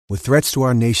With threats to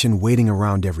our nation waiting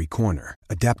around every corner,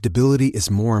 adaptability is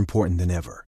more important than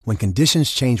ever. When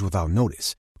conditions change without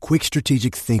notice, quick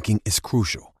strategic thinking is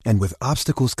crucial. And with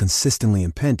obstacles consistently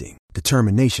impending,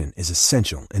 determination is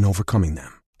essential in overcoming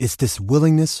them. It's this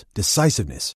willingness,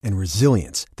 decisiveness, and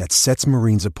resilience that sets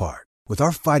Marines apart. With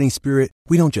our fighting spirit,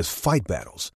 we don't just fight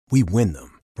battles, we win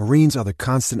them. Marines are the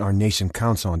constant our nation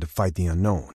counts on to fight the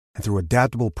unknown. And through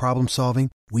adaptable problem solving,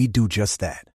 we do just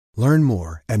that. Learn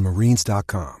more at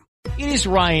marines.com. It is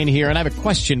Ryan here, and I have a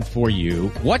question for you.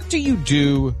 What do you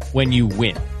do when you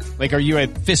win? Like, are you a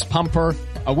fist pumper,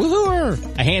 a woo-hooer,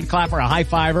 a hand clapper, a high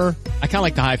fiver? I kind of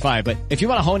like the high five, but if you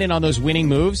want to hone in on those winning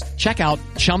moves, check out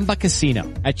Chumba Casino.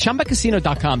 At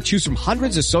ChumbaCasino.com, choose from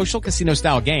hundreds of social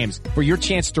casino-style games for your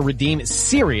chance to redeem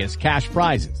serious cash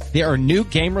prizes. There are new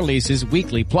game releases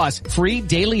weekly, plus free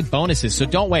daily bonuses, so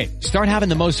don't wait. Start having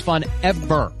the most fun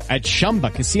ever at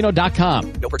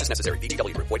ChumbaCasino.com. No purchase necessary.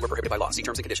 VGW Group. Void where prohibited by law. See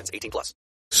terms and conditions. 18+.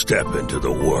 Step into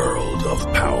the world of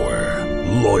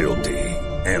power, loyalty,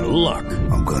 and luck.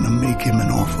 I'm gonna make him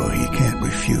an offer he can't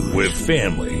refuse. With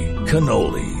family,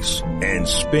 cannolis, and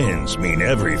spins mean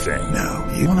everything. Now,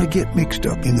 you wanna get mixed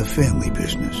up in the family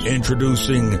business.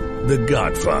 Introducing The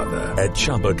Godfather at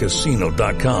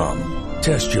ChumbaCasino.com.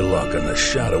 Test your luck in the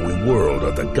shadowy world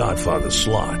of The Godfather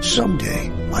slot. Someday,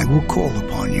 I will call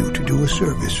upon you to do a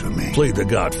service for me. Play The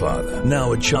Godfather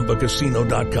now at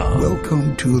ChumbaCasino.com.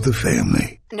 Welcome to the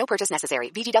family. No purchase necessary.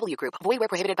 VGW Group. Void where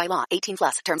prohibited by law.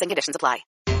 18+. Terms and conditions apply.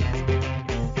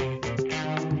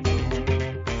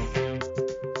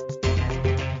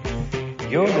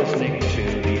 You're listening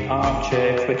to the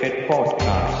Armchair Cricket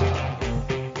Podcast.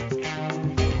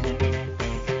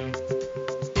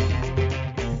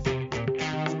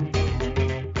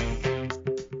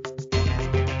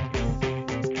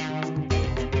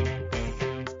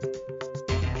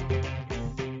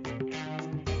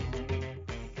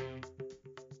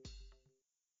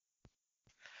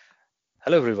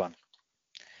 Hello everyone.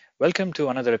 Welcome to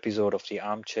another episode of the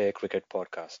Armchair Cricket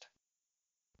Podcast.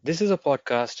 This is a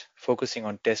podcast focusing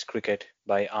on Test cricket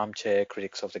by armchair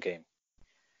critics of the game.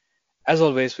 As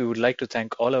always, we would like to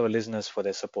thank all our listeners for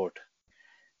their support.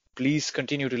 Please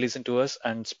continue to listen to us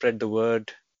and spread the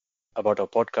word about our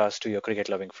podcast to your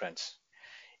cricket-loving friends.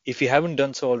 If you haven't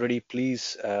done so already,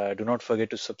 please do not forget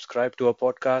to subscribe to our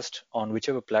podcast on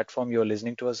whichever platform you're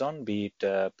listening to us on, be it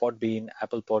Podbean,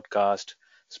 Apple Podcast,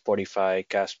 Spotify,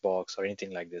 Castbox, or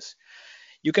anything like this.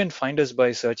 You can find us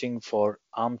by searching for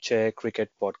Armchair Cricket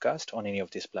Podcast on any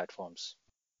of these platforms.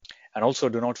 And also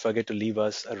do not forget to leave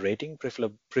us a rating,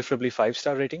 preferably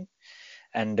 5-star rating,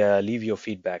 and leave your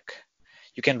feedback.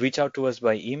 You can reach out to us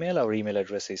by email. Our email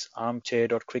address is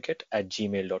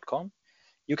armchair.cricket@gmail.com.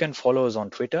 You can follow us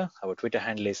on Twitter. Our Twitter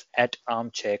handle is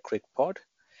 @armchaircrickpod.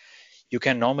 You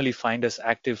can normally find us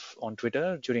active on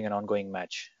Twitter during an ongoing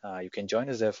match. You can join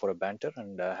us there for a banter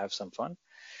and have some fun.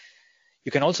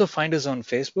 You can also find us on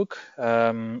Facebook.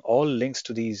 All links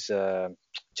to these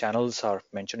channels are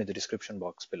mentioned in the description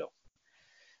box below.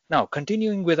 Now,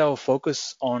 continuing with our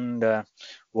focus on the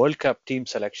World Cup team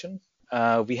selection,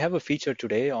 we have a feature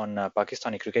today on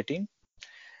Pakistani cricket team.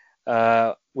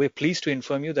 We're pleased to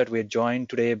inform you that we're joined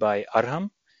today by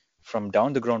Arham from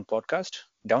Down the Ground podcast.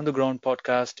 Down the Ground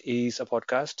podcast is a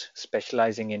podcast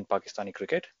specializing in Pakistani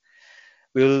cricket.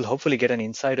 We'll hopefully get an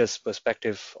insider's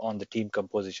perspective on the team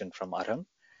composition from Arham.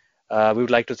 We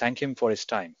would like to thank him for his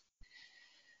time.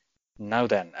 Now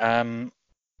then, I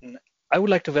would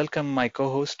like to welcome my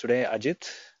co-host today, Ajit.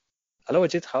 Hello,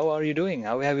 Ajit. How are you doing?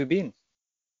 How have you been?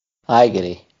 Hi,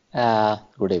 Giri.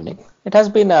 Good evening. It has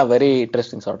been a very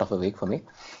interesting sort of a week for me.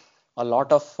 A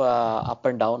lot of up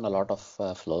and down, a lot of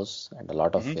flows, and a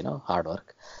lot of hard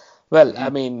work. Well, I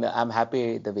mean, I'm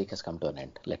happy the week has come to an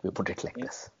end. Let me put it like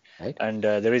this, right? And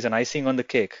there is an icing on the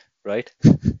cake, right?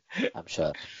 I'm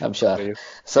sure.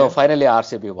 So finally,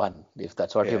 RCB won. If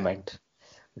that's what you meant,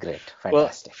 great,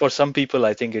 fantastic. Well, for some people,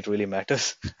 I think it really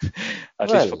matters.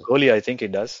 At least for Kohli, I think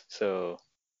it does. So.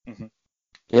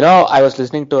 I was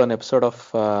listening to an episode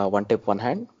of One Tip, One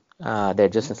Hand, the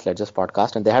Edges and Sledges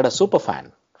podcast, and they had a super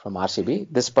fan from RCB.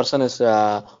 This person is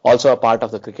also a part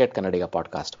of the Cricket Kannadiga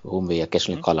podcast, whom we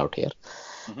occasionally call out here.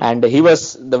 And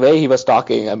the way he was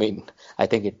talking, I mean, I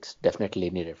think it's definitely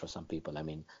needed for some people. I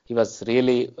mean, he was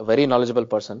really a very knowledgeable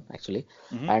person, actually.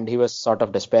 And he was sort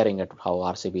of despairing at how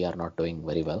RCB are not doing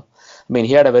very well. I mean,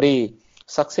 he had a very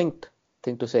succinct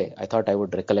thing to say. I thought I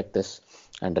would recollect this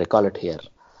and recall it here.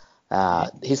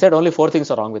 He said only 4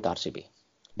 things are wrong with RCB.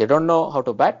 They don't know how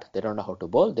to bat, they don't know how to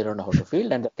bowl, they don't know how to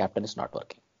field, and the captain is not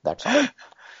working. That's all.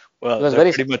 Well, that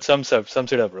pretty much sums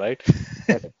it up, right?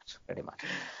 Pretty much.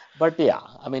 But yeah,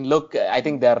 I mean, look, I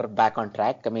think they're back on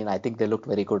track. I mean, I think they looked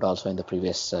very good also in the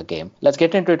previous game. Let's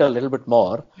get into it a little bit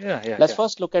more. Let's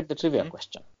first look at the trivia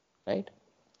question, right?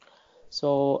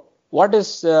 So, what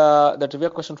is the trivia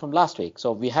question from last week?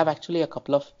 So, we have actually a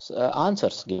couple of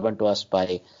answers given to us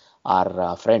by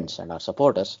our friends and our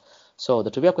supporters. So,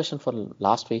 the trivia question for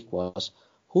last week was,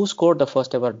 who scored the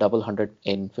first ever double 100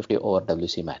 in 50 over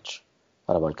WC match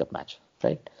or a World Cup match,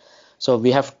 right? So,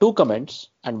 we have two comments,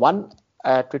 and one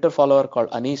Twitter follower called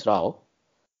Anis Rao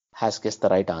has guessed the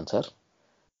right answer.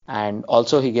 And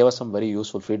also, he gave us some very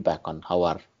useful feedback on how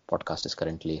our podcast is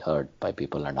currently heard by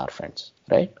people and our friends,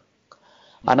 right?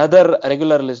 Another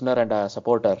regular listener and a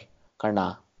supporter,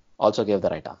 Karna, also gave the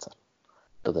right answer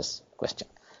to this question.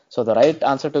 So the right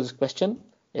answer to this question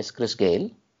is Chris Gayle.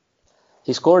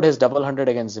 He scored his double 100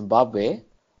 against Zimbabwe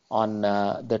on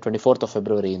the 24th of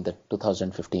February in the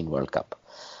 2015 World Cup.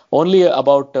 Only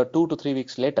about 2 to 3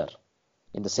 weeks later,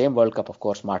 in the same World Cup, of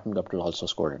course, Martin Guptill also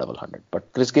scored a double 100.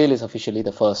 But Chris Gayle is officially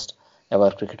the first ever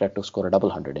cricketer to score a double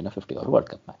 100 in a 50-over World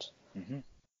Cup match.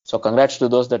 So congrats to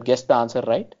those that guessed the answer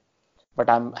right. But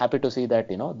I'm happy to see that,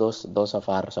 those of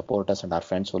our supporters and our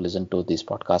friends who listen to this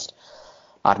podcast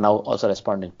are now also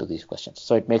responding to these questions.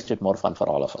 So it makes it more fun for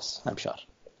all of us, I'm sure.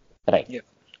 Right. Yeah.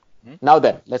 Now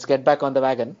then, let's get back on the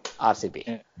wagon. RCB.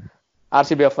 Yeah.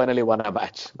 RCB have finally won a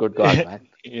match. Good God, man.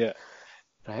 Yeah.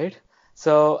 Right.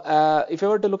 So if you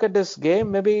were to look at this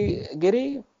game, maybe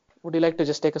Giri, would you like to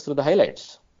just take us through the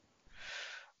highlights?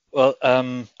 Well,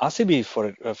 RCB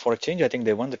for a change, I think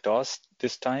they won the toss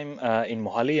this time in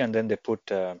Mohali, and then they put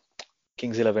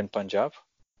Kings 11 Punjab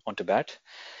onto bat.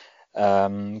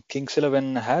 Kings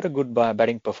 11 had a good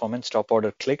batting performance. Top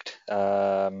order clicked.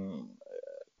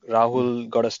 Rahul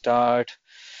got a start.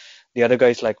 The other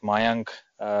guys like Mayank,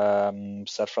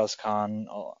 Sarfraz Khan,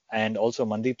 and also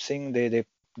Mandeep Singh, they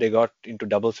got into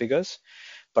double figures.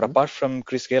 But apart from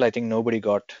Chris Gayle, I think nobody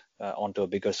got onto a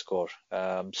bigger score.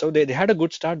 So they had a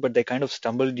good start, but they kind of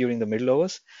stumbled during the middle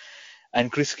overs.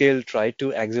 And Chris Gayle tried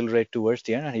to accelerate towards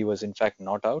the end, and he was in fact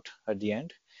not out at the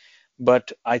end.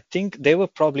 But I think they were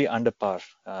probably under par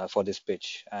for this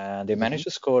pitch. They managed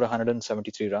to score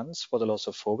 173 runs for the loss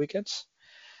of 4 wickets.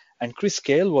 And Chris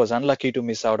Gayle was unlucky to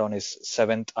miss out on his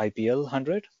 7th IPL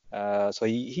 100. So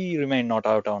he remained not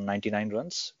out on 99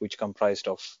 runs, which comprised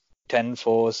of 10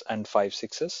 fours and 5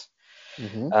 sixes.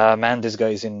 Man, this guy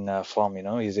is in form. He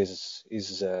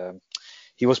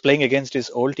was playing against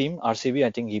his old team, RCB. I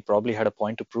think he probably had a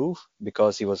point to prove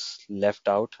because he was left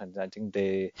out, and I think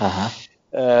they.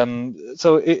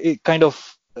 So it kind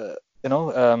of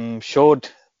showed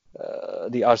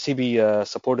the RCB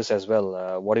supporters as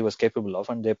well what he was capable of,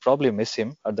 and they probably miss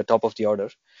him at the top of the order,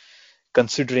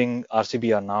 considering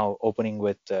RCB are now opening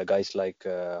with guys like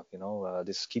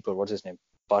this keeper, what's his name,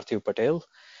 Parthiv Patel.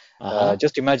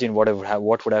 Just imagine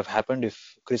what would have happened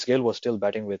if Chris Gayle was still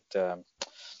batting with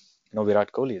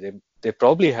Virat Kohli. They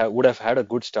probably would have had a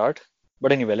good start.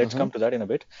 But anyway, let's come to that in a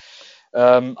bit.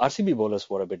 RCB bowlers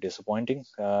were a bit disappointing.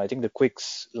 I think the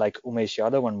quicks like Umesh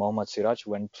Yadav and Mohammad Siraj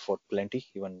went for plenty,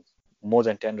 even more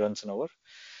than 10 runs an over.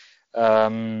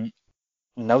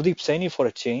 Navdeep Saini, for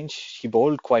a change, he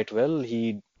bowled quite well.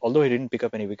 Although he didn't pick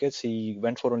up any wickets, he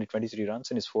went for only 23 runs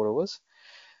in his 4 overs.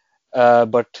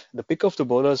 But the pick of the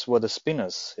bowlers were the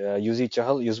spinners,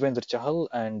 Yuzvendra Chahal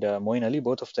and Moeen Ali.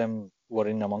 Both of them were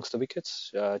in amongst the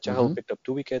wickets. Chahal picked up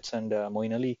 2 wickets, and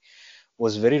Moeen Ali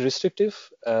was very restrictive,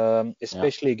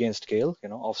 especially against Gayle,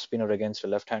 off spinner against a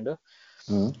left-hander.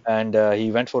 And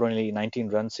he went for only 19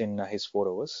 runs in his 4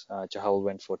 overs. Chahal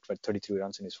went for 33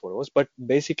 runs in his 4 overs. But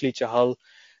basically, Chahal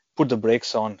put the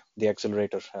brakes on the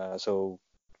accelerator. So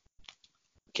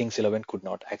Kings 11 could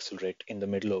not accelerate in the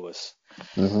middle overs.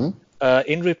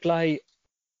 In reply,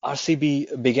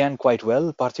 RCB began quite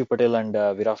well. Parthiv Patel and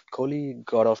Virat Kohli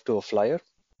got off to a flyer.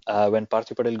 When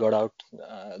Parthiv Patel got out,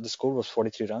 the score was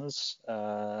 43 runs,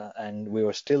 and we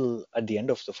were still at the end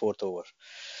of the 4th over.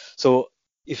 So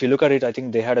if you look at it, I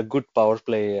think they had a good power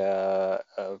play,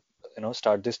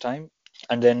 start this time.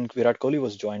 And then Virat Kohli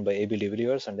was joined by AB de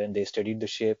Villiers, and then they steadied the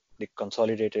ship. They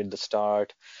consolidated the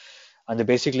start, and they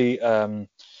basically,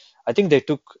 I think they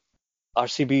took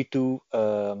RCB to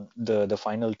the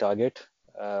final target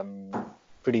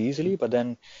pretty easily. But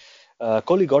then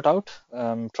Kohli got out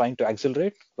trying to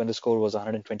accelerate when the score was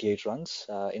 128 runs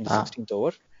in the 16th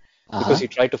over, because he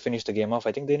tried to finish the game off.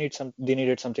 I think they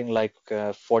needed something like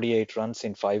 48 runs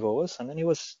in 5 overs, and then he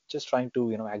was just trying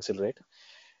to accelerate.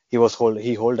 He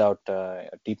holed out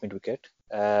deep mid wicket,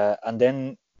 and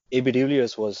then AB de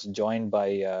Villiers was joined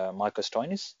by Marcus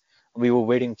Stoinis. We were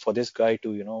waiting for this guy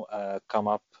to come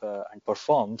up and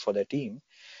perform for their team.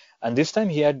 And this time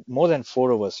he had more than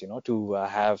 4 overs, to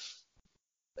have.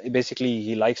 Basically,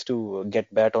 he likes to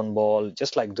get bat on ball,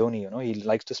 just like Dhoni. He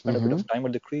likes to spend a bit Mm-hmm. of time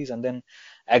at the crease and then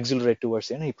accelerate towards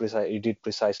the end. He did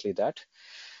precisely that.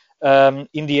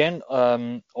 In the end,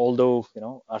 although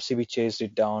RCB chased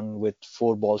it down with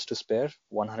 4 balls to spare,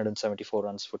 174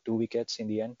 runs for 2 wickets in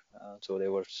the end. So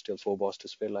there were still 4 balls to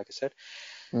spare, like I said.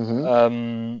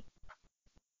 Mm-hmm.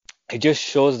 It just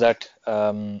shows that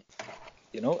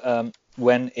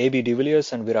when AB de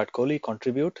Villiers and Virat Kohli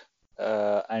contribute,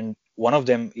 and one of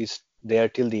them is there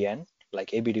till the end,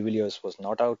 like AB de Villiers was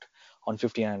not out on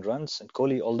 59 runs, and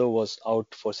Kohli, although was out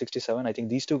for 67, I think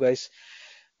these two guys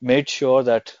made sure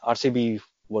that RCB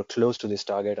were close to this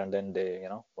target, and then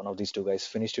one of these two guys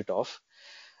finished it off.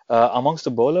 Amongst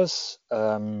the bowlers,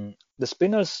 the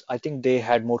spinners, I think they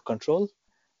had more control.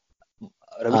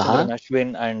 Ravichandran Uh-huh.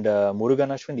 Ashwin and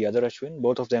Murugan Ashwin, the other Ashwin,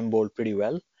 both of them bowled pretty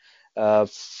well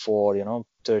for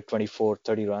 24,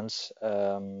 30 runs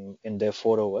in their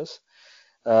 4 overs.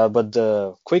 But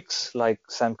the quicks like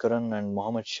Sam Curran and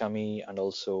Mohammad Shami and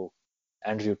also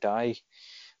Andrew Ty,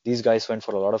 these guys went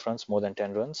for a lot of runs, more than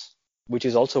 10 runs, which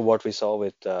is also what we saw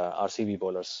with RCB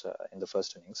bowlers in the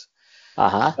first innings.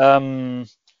 Uh-huh.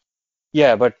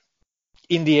 Yeah, but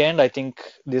in the end, I think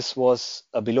this was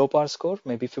a below par score,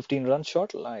 maybe 15 runs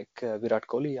short, like Virat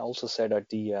Kohli also said at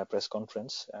the press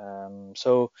conference.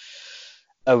 So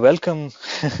a welcome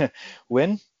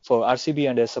win for RCB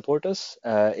and their supporters.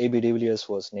 AB de Villiers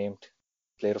was named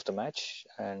player of the match,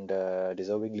 and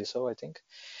deservingly so, I think.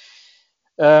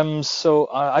 So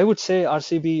I would say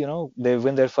RCB, they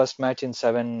win their first match in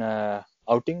 7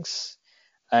 outings,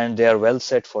 and they are well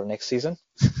set for next season,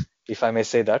 if I may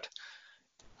say that,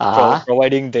 Uh-huh.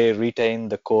 providing they retain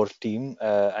the core team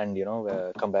and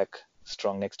come back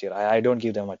strong next year. I don't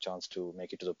give them a chance to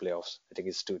make it to the playoffs. I think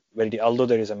it's too well. Although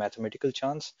there is a mathematical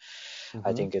chance, I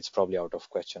Mm-hmm. think it's probably out of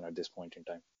question at this point in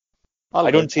time. All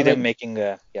I don't good. see I them mean,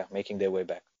 making their way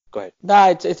back. Go ahead. nah,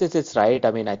 it's right.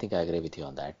 I mean, I think I agree with you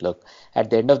on that. Look, at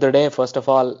the end of the day, first of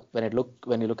all, when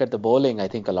you look at the bowling, I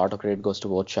think a lot of credit goes to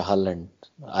both Chahal and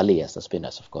Ali as the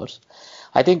spinners, of course.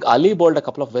 I think Ali bowled a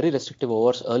couple of very restrictive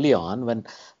overs early on when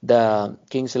the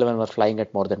Kings 11 were flying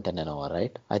at more than 10 an over,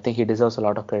 right? I think he deserves a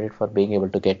lot of credit for being able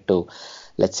to get to,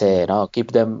 let's say,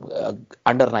 keep them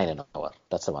under 9 an over.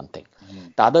 That's the one thing.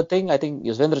 Mhm. The other thing, I think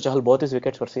Yuzvendra Chahal, both his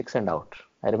wickets were six and out.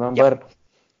 I Yeah. remember,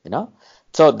 you know,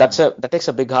 so that takes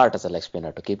a big heart as a leg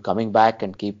spinner to keep coming back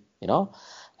and keep,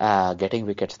 getting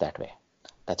wickets that way.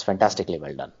 That's Mhm. fantastically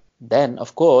well done. Then,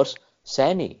 of course,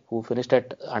 Saini, who finished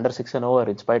at under six and over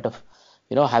in spite of,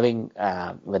 having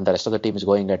when the rest of the team is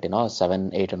going at,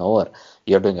 7, 8 and over,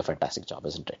 you're doing a fantastic job,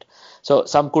 isn't it? So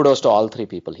some kudos to all three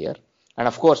people here. And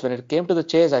of course, when it came to the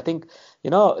chase, I think,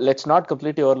 let's not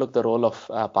completely overlook the role of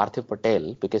Parthiv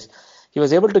Patel because he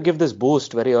was able to give this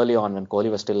boost very early on when Kohli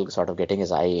was still sort of getting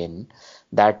his eye in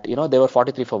that, they were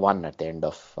 43 for 1 at the end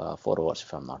of 4 overs,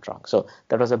 if I'm not wrong. So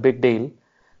that was a big deal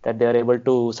that they are able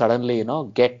to suddenly,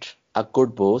 get a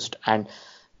good boost and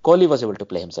Kohli was able to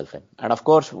play himself in. And of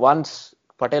course, once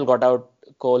Patel got out,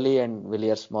 Kohli and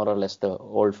Villiers, more or less the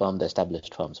old firm, the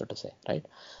established firm, so to say, right?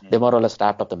 They Mhm. more or less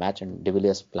wrapped up the match and De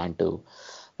Villiers planned to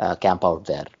camp out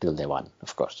there till they won,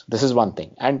 of course. This is one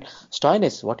thing. And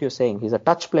Stoinis, what you're saying, he's a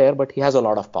touch player, but he has a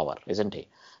lot of power, isn't he?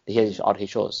 Or he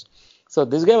shows. So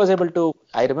this guy was able to,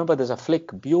 I remember there's a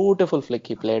flick, beautiful flick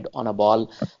he played on a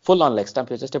ball full on leg stump.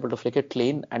 He was just able to flick it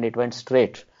clean and it went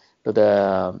straight to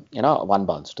the, one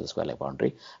bounce to the square leg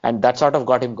boundary. And that sort of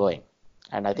got him going.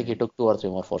 And I think he Mhm. took two or three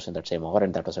more fours in that same over,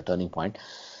 and that was a turning point.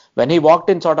 When he walked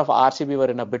in, sort of RCB were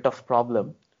in a bit of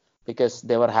problem because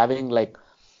they were having like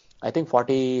I think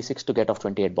 46 to get off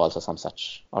 28 balls or some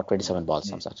such, or 27 balls,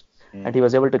 some Mhm. such. And Mhm. he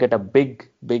was able to get a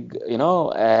big,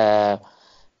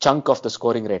 chunk of the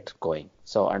scoring rate going.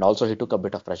 So, and also he took a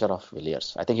bit of pressure off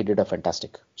Villiers. I think he did a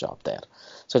fantastic job there.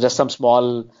 So just some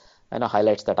small,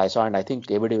 highlights that I saw, and I think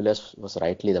David Villiers was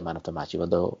rightly the man of the match, even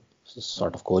though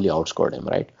sort Mhm. of Kohli outscored him,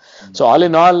 right? So Mhm. all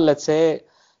in all, let's say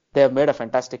they have made a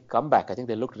fantastic comeback. I think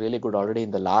they looked really good already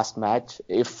in the last match.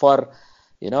 If for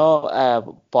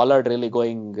Pollard really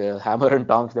going hammer and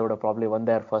tongs, they would have probably won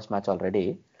their first match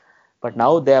already. But Mhm.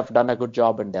 now they have done a good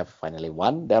job and they have finally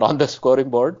won. They're on the scoring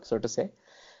board, so to say.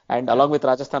 And Yeah. along with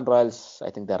Rajasthan Royals,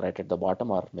 I think they're right at the bottom,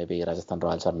 or maybe Rajasthan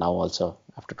Royals are now also,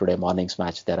 after today morning's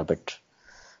match, they're a bit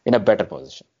in a better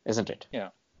position, isn't it? Yeah.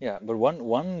 Yeah. But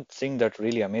one thing that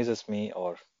really amazes me,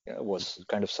 or was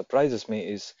kind of surprises me,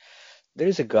 is there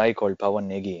is a guy called Pawan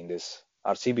Negi in this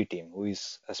RCB team who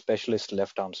is a specialist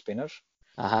left arm spinner,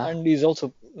 Uh-huh, and he's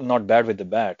also not bad with the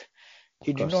bat.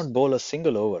 He of did course. not bowl a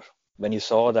single over. When you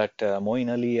saw that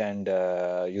Moeen Ali and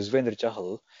Yuzvendra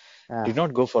Chahal, did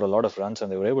not go for a lot of runs,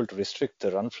 and they were able to restrict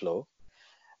the run flow.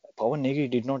 Pawan Negi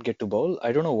did not get to bowl.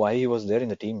 I don't know why he was there in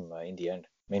the team in the end.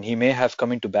 I mean, he may have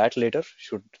come into bat later.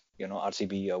 Should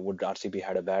RCB would RCB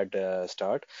had a bad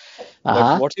start, but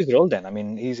Uh-huh. what's his role then? I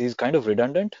mean, he's kind of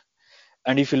redundant.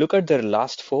 And if you look at their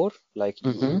last four, like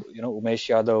Mm-hmm. Umesh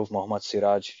Yadav, Mohammad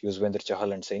Siraj, Yuzvendra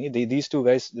Chahal, and Saini, these two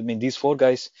guys, I mean, these four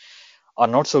guys are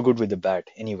not so good with the bat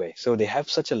anyway. So they have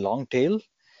such a long tail.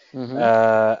 Mm-hmm.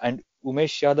 And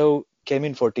Umesh Yadav came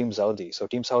in for Team Saudi. So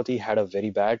Team Saudi had a very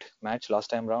bad match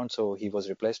last time round, so he was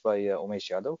replaced by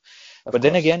Umesh Yadav. Of But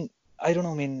then course. again, I don't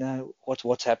know. I mean,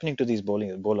 what's happening to these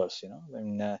bowlers? I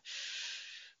mean,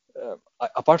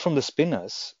 apart from the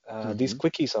spinners, these Mm-hmm.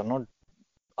 quickies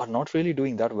are not really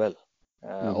doing that well.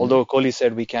 Mm-hmm. Although Kohli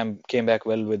said we came back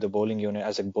well with the bowling unit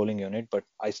as a bowling unit, but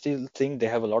I still think they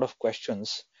have a lot of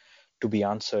questions to be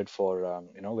answered for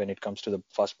when it comes to the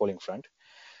fast bowling front.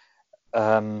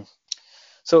 Um,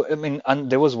 so I mean, and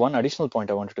there was one additional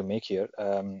point I wanted to make here.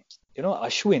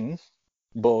 Ashwin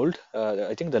bowled.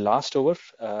 I think the last over,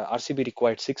 RCB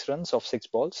required 6 runs off 6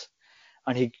 balls,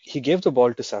 and he gave the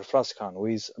ball to Sarfraz Khan, who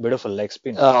is a bit of a leg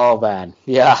spinner. Oh man,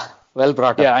 yeah, well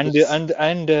brought Yeah, up. and Yes,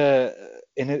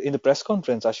 in the press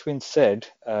conference, Ashwin said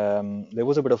there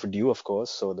was a bit of a dew, of course,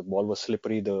 so the ball was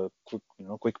slippery. The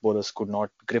quick bowlers could not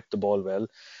grip the ball well,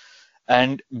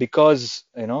 and because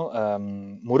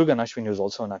Murugan Ashwin, who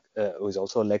is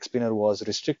also a leg spinner, was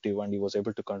restrictive and he was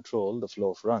able to control the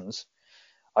flow of runs.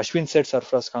 Ashwin said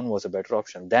Sarfraz Khan was a better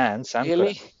option than Sam Curran.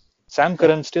 really? Sam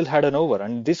Curran still had an over,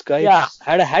 and this guy Yeah,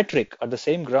 had a hat trick at the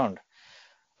same ground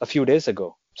a few days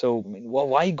ago. So I mean,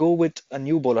 why go with a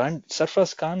new bowler? And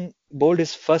Sarfraz Khan bowled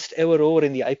his first ever over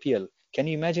in the IPL. Can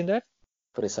you imagine that?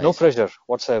 No precisely. pressure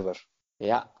whatsoever.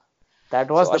 Yeah, that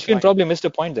So was the Ashwin point. probably missed a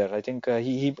point there. I think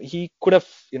he could have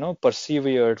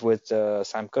persevered with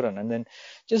Sam Curran and then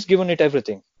just given it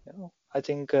everything. I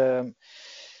think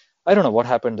I don't know what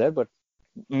happened there, but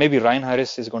maybe Ryan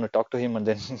Harris is going to talk to him and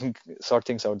then sort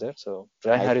things out there. So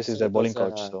Ryan I think Harris is so. their bowling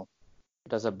coach. So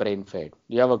It was a brain fade.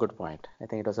 You have a good point. I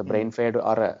think it was a mm, brain fade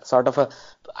or a sort of a.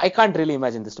 I can't really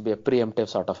imagine this to be a preemptive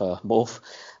sort of a move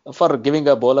for giving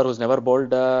a bowler who's never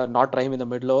bowled, not try him in the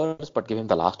middle overs, but give him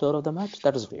the last over of the match.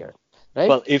 That was weird, right?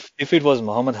 well, if it was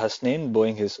Mohammad Hasnain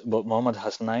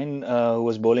who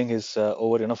was bowling his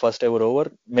over, first ever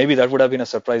over, maybe that would have been a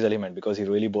surprise element because he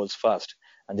really bowls fast.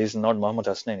 And this is not Mohammad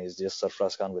Hasnain; it's just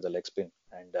Sarfraz Khan with a leg spin.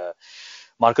 And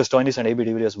Marcus Stoinis and AB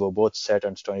de Villiers were both set,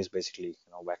 and Stoinis basically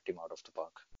whacked him out of the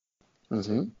park. That's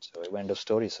it. Mm-hmm. So end of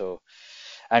story. So,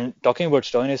 and talking about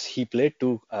Stoinis, he played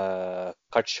two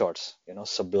cut shots,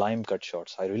 sublime cut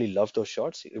shots. I really love those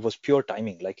shots. It was pure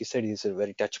timing. Like you said, he's a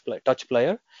very touch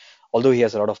player, although he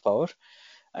has a lot of power.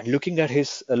 And looking at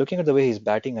the way he's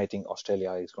batting, I think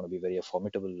Australia is going to be very a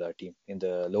formidable team in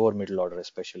the lower middle order,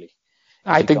 especially if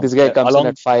I he think comes this guy comes in along.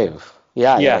 at 5.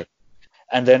 Yeah, you're Yeah, right.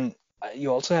 and then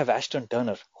you also have Ashton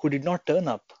Turner, who did not turn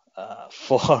up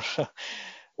for.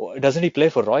 Doesn't he play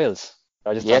for Royals,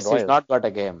 Rajasthan Yes, he's Royals? not got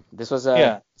a game. This was a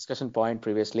Yeah. discussion point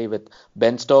previously with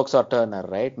Ben Stokes or Turner,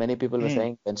 right? Many people were Mm,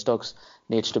 saying Ben Stokes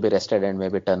needs to be rested and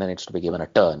maybe Turner needs to be given a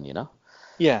turn.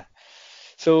 yeah.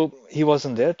 So he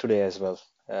wasn't there today as well.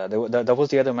 That was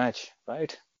the other match,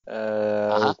 right?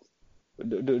 Uh, Uh-huh.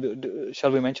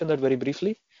 shall we mention that very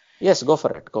briefly? Yes, go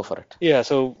for it. Go for it. Yeah.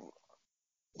 So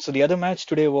the other match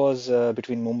today was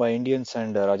between Mumbai Indians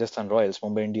and Rajasthan Royals.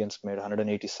 Mumbai Indians made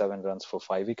 187 runs for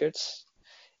 5 wickets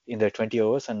in their 20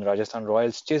 overs, and Rajasthan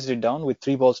Royals chased it down with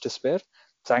 3 balls to spare,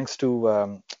 thanks to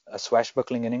a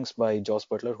swashbuckling innings by Jos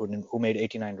Butler, who made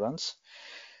 89 runs.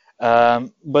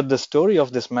 But the story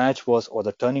of this match was, or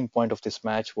the turning point of this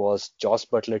match was, Jos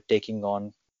Butler taking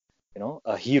on,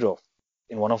 a hero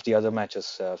in one of the other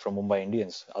matches from Mumbai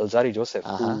Indians, Alzari Joseph,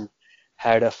 Uh-huh. who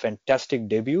had a fantastic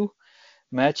debut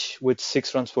match with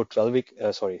 6 wickets for 12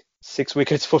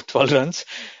 runs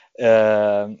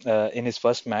in his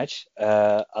first match.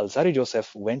 Alzari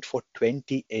Joseph went for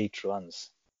 28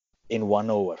 runs in 1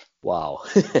 over. Wow.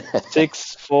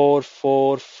 6, 4,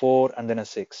 4, 4, and then a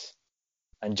 6.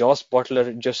 And Josh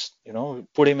Butler just,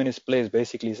 put him in his place,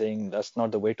 basically saying that's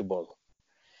not the way to bowl.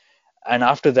 And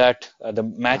after that, the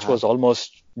match Uh-huh. was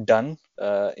almost done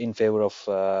in favor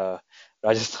of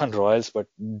Rajasthan Royals, but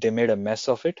they made a mess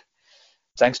of it.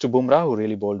 Thanks to Bumrah, who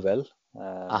really bowled well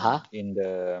Uh-huh. in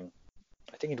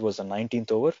I think it was the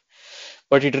 19th over.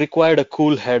 But it required a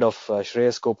cool head of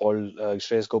Shreyas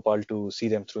Gopal to see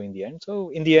them through in the end. So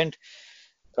in the end,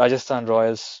 Rajasthan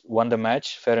Royals won the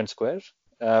match fair and square,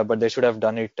 but they should have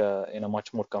done it in a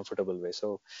much more comfortable way.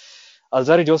 So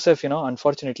Alzari Joseph,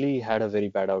 unfortunately had a very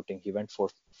bad outing. He went for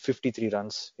 53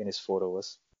 runs in his 4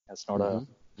 overs. That's not a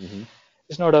Mm-hmm. Mm-hmm.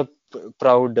 it's not a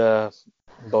proud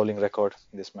bowling record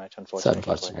in this match, It's unfortunately.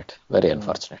 unfortunate, very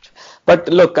unfortunate. But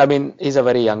look, I mean, he's a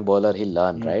very young bowler. He'll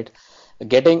learn, right?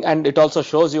 And it also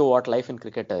shows you what life in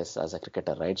cricket is as a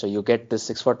cricketer, right? So you get this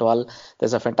 6 for 12.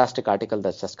 There's a fantastic article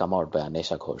that's just come out by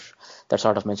Anesha Ghosh that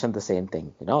sort of mentioned the same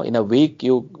thing. In a week,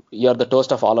 you're the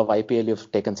toast of all of IPL.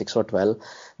 You've taken 6 for 12,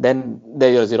 then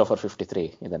there you're 0 for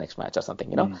 53 in the next match or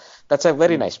something. That's a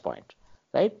very nice point,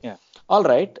 right? Yeah. All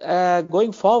right.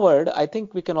 Going forward, I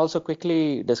think we can also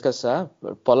quickly discuss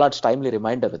Pollard's timely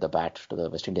reminder with the bat to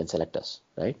the West Indian selectors,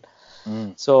 right?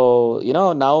 So,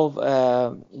 now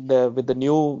with the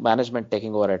new management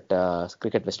taking over at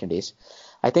Cricket West Indies,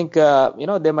 I think,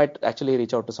 they might actually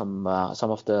reach out to some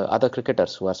of the other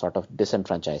cricketers who are sort of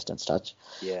disenfranchised and such.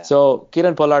 Yeah. So,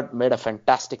 Kieran Pollard made a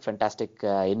fantastic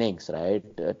innings, right?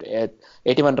 At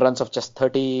 81 runs of just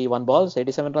 31 balls,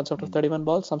 87 runs out of 31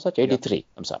 balls, some such, 83, Yeah.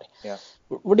 I'm sorry. Yeah.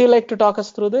 Would you like to talk us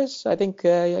through this? I think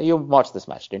you watched this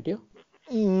match, didn't you?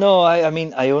 No, I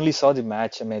mean, I only saw the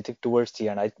match. I mean, I think towards the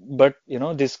end. But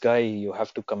this guy, you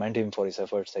have to commend him for his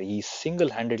efforts. He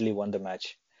single-handedly won the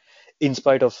match, in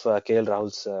spite of KL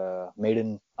Rahul's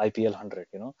maiden IPL 100.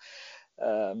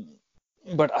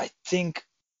 But I think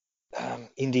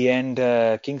in the end,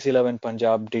 Kings 11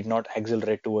 Punjab did not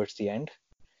accelerate towards the end.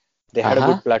 They had a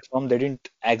good platform. They didn't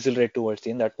accelerate towards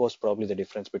the end. That was probably the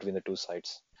difference between the two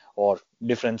sides, or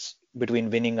difference between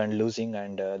winning and losing.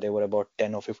 And they were about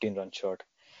 10 or 15 runs short.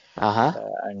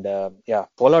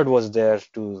 Pollard was there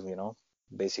to,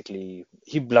 basically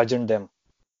he bludgeoned them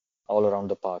all around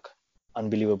the park.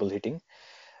 Unbelievable hitting.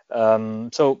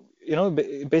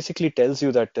 Basically tells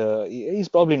you that he's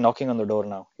probably knocking on the door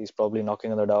now. He's probably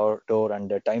knocking on the door,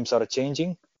 and times are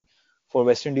changing for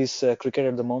West Indies cricket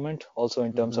at the moment, also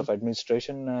in terms of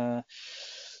administration.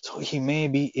 So he may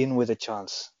be in with a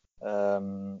chance.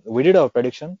 We did our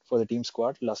prediction for the team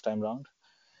squad last time round,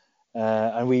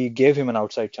 and we gave him an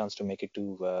outside chance to make it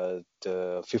to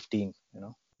the 15.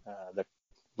 That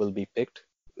will be picked.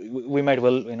 We might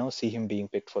well, see him being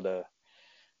picked for the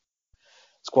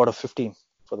squad of 15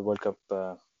 for the World Cup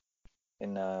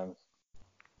in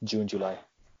June, July.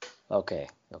 Okay.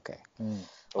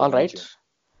 All right. June.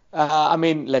 I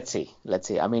mean, let's see.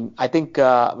 I mean, I think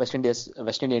West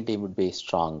Indian team would be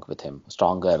stronger with him.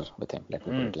 Let me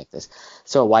put it like this.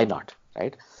 So why not,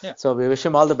 right? Yeah. So we wish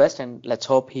him all the best, and let's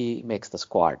hope he makes the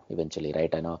squad eventually,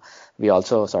 right? I know we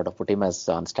also sort of put him as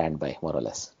on standby, more or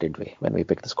less, didn't we, when we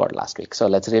picked the squad last week? So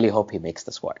let's really hope he makes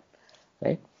the squad,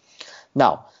 right?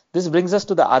 Now, this brings us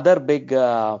to the other big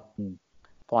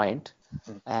point.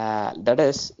 That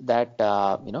is that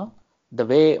the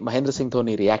way Mahendra Singh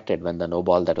Dhoni reacted when the no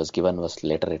ball that was given was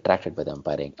later retracted by the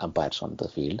umpires on the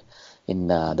field in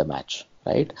the match,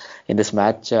 right? In this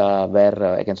match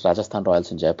where against Rajasthan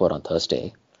Royals in Jaipur on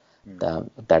Thursday,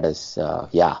 that is a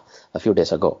few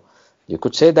days ago. You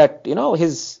could say that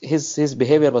his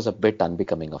behavior was a bit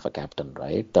unbecoming of a captain,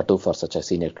 right? That too for such a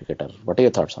senior cricketer. What are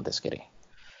your thoughts on this, Giri?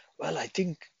 Well, I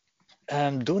think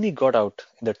Dhoni got out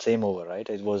in that same over, right?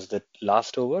 It was the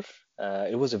last over.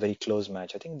 It was a very close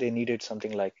match. I think they needed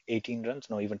something like 18 runs,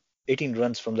 no, even 18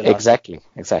 runs from the last.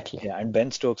 Exactly. Yeah, and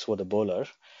Ben Stokes was the bowler.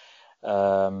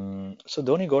 So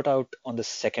Dhoni got out on the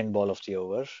second ball of the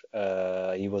over.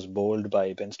 He was bowled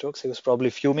by Ben Stokes. He was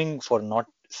probably fuming for not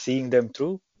seeing them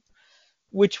through,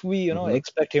 which we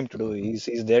expect him to do.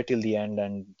 He's there till the end,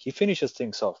 and he finishes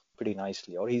things off pretty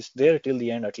nicely, or he's there till the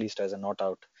end at least as a not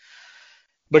out.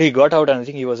 But he got out, and I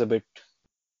think he was a bit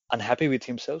unhappy with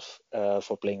himself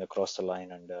for playing across the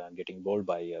line and getting bowled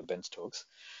by Ben Stokes.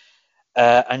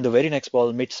 And the very next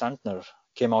ball, Mitch Santner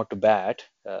came out to bat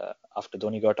after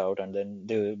Dhoni got out, and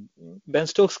then Ben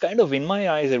Stokes kind of, in my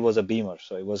eyes, it was a beamer.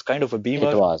 So it was kind of a beamer.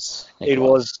 It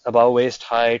was above waist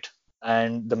height,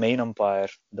 and the main umpire,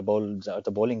 the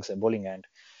bowling end,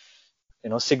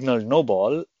 signaled no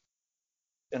ball,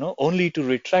 only to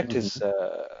retract his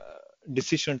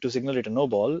decision to signal it a no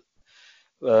ball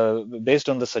based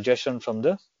on the suggestion from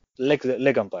the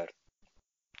leg umpire.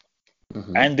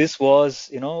 And this was,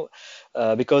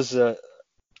 because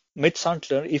Mitch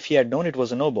Santner, if he had known it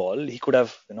was a no ball, he could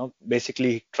have,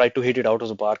 basically tried to hit it out of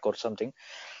the park or something.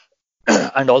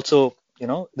 And also,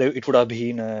 it would have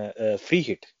been a free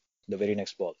hit, the very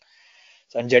next ball.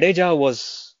 And Jadeja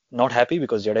was not happy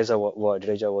because Jadeja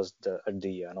was at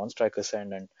the non-striker's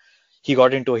end, and he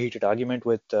got into a heated argument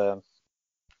with the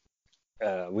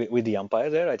umpire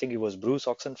there. I think it was Bruce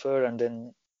Oxenford, and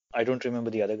then I don't remember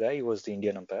the other guy. He was the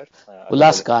Indian umpire.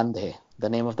 Ulhas Gandhi. The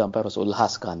name of the umpire was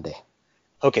Ulhas Gandhi.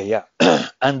 Okay, yeah.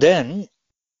 And then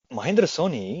Mahendra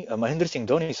Singh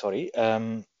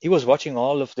Dhoni, he was watching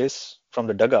all of this from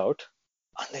the dugout,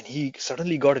 and then he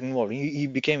suddenly got involved. He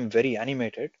became very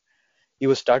animated,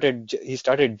 he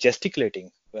started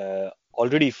gesticulating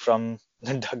already from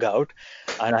the dugout,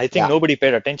 and I think Yeah. nobody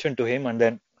paid attention to him. And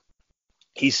then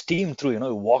he steamed through,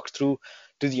 walked through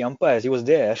to the umpires. He was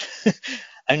there,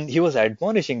 and he was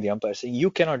admonishing the umpires, saying, "You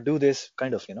cannot do this."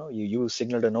 Kind of, you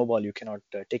signaled a no ball, you cannot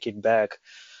take it back.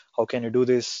 How can you do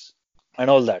this? And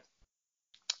all that.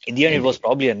 In the end, it was Indeed.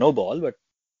 probably a no ball,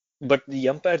 but the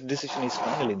umpire's decision is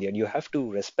final in the end. You have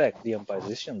to respect the umpire's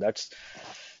decision.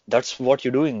 That's what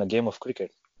you do in a game of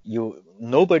cricket.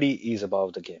 Nobody is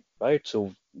above the game, right?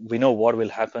 So we know what will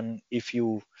happen if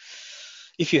you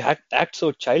act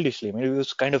so childishly. I mean, it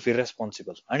was kind of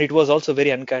irresponsible, and it was also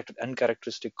very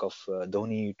uncharacteristic of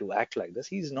Dhoni to act like this.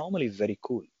 He's normally very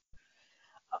cool.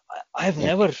 I have Indeed.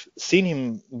 never seen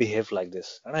him behave like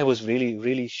this, and I was really,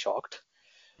 really shocked.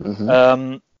 Mm-hmm.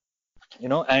 Um,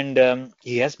 and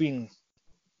he has been,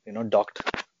 docked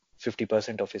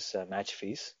 50% of his match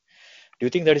fees. Do you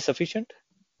think that is sufficient?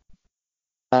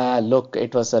 Look,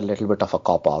 it was a little bit of a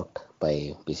cop out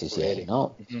by BCCI, Really?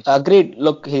 Hmm. Agreed.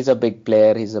 Look, he's a big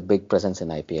player. He's a big presence in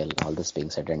IPL. All this being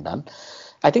said and done,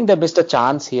 I think they missed a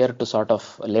chance here to sort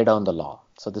of lay down the law.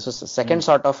 So this was the second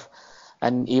sort of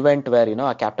an event where,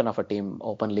 a captain of a team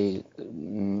openly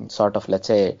sort of, let's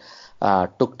say,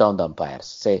 took down the umpires.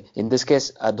 Say, in this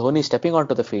case, Dhoni stepping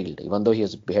onto the field, even though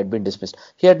had been dismissed,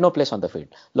 he had no place on the field.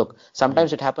 Look,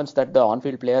 sometimes it happens that the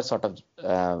on-field players sort of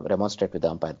remonstrate with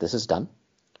the umpire. This is done.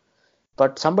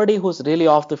 But somebody who's really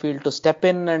off the field to step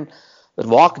in and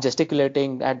walk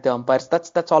gesticulating at the umpires,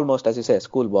 that's almost, as you say, a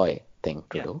schoolboy thing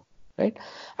to Yeah. do, right?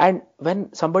 And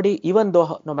when somebody, even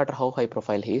though no matter how high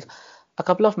profile he is, a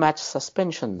couple of match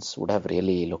suspensions would have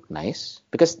really looked nice,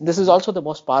 because this is also the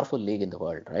most powerful league in the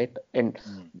world, right? And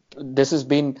this has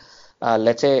been,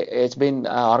 let's say, it's been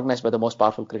organized by the most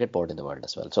powerful cricket board in the world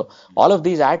as well. So all of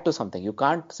these add to something. You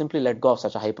can't simply let go of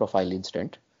such a high profile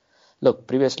incident. Look,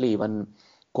 previously even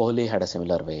Kohli had a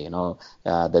similar way,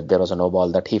 that there was a no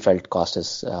ball that he felt cost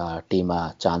his team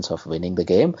a chance of winning the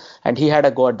game, and he had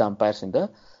a go at the umpires in the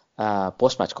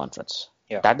post-match conference.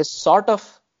 Yeah. That is sort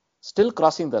of still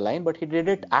crossing the line, but he did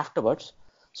it afterwards.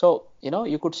 So,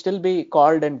 you could still be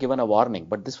called and given a warning,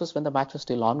 but this was when the match was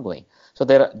still ongoing. So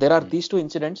there are these two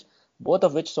incidents, both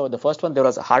of which, so the first one, there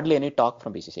was hardly any talk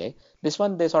from BCCI. This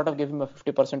one, they sort of give him a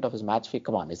 50% of his match fee.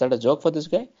 Come on, is that a joke for this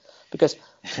guy? Because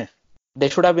there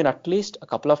should have been at least a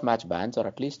couple of match bans, or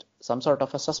at least some sort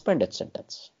of a suspended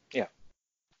sentence. Yeah.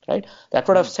 Right? That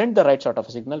would have sent the right sort of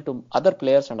a signal to other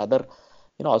players and other,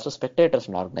 also spectators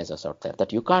and organizers out there,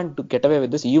 that you can't get away with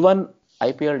this. Even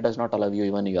IPL does not allow you,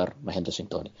 even you are Mahendra Singh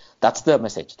Dhoni. That's the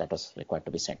message that was required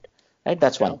to be sent. Right?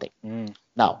 That's one thing.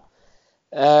 Now,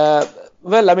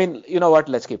 well, I mean, you know what?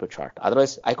 Let's keep it short.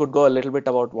 Otherwise, I could go a little bit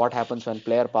about what happens when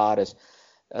player power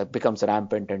becomes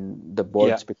rampant and the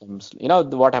boards becomes,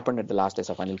 what happened at the last days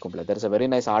of Anil Kumble. There is a very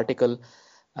nice article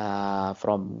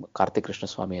from Karthik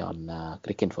Krishnaswamy on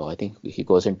Cricinfo. I think he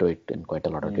goes into it in quite a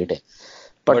lot of detail.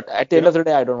 But at the end of the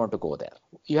day, I don't want to go there.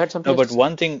 You had something. No, but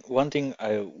one thing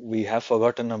we have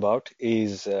forgotten about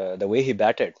is the way he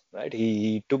batted. Right,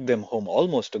 he took them home,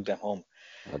 almost took them home.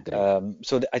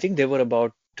 So I think they were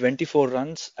about 24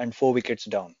 runs and 4 wickets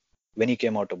down when he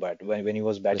came out to bat. When he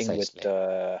was batting Precisely.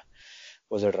 with.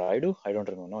 Was it Raidu? I don't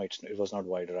remember. No, it was not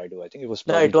Wide Raidu. I think it was.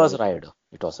 No, it was Raidu.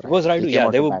 It was Raidu. He Yeah,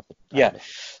 came they out to were. bat with Yeah.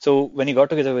 Raidu. So when he got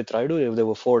together with Raidu, they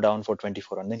were 4 down for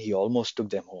 24, and then he almost took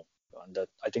them home. And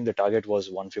I think the target was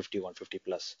 150, 150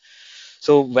 plus.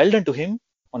 So well done to him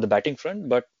on the batting front,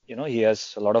 but he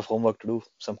has a lot of homework to do.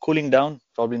 Some cooling down.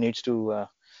 Probably needs to.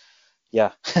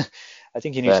 Yeah, I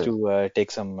think he needs to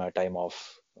take some time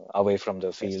off, away from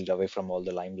the field, away from all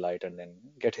the limelight, and then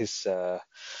get his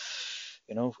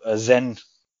zen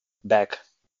back,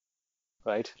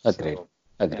 right? Agreed. So,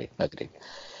 Agreed.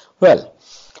 Well,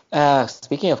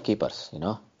 speaking of keepers,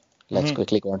 let's Mhm.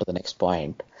 quickly go on to the next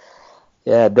point.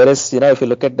 Yeah, there is, if you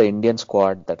look at the Indian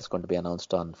squad that is going to be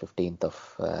announced on 15th of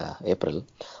April,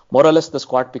 more or less the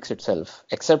squad picks itself,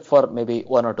 except for maybe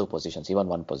one or two positions, even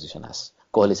one position, as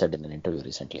Kohli said in an interview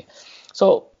recently.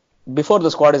 So before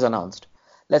the squad is announced,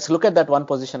 let's look at that one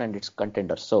position and its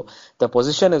contenders. So the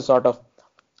position is sort of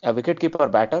a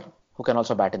wicketkeeper batter who can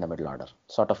also bat in the middle order,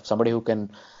 sort of somebody who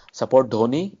can support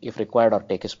Dhoni if required, or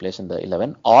take his place in the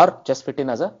 11, or just fit in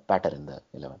as a batter in the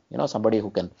 11. Somebody who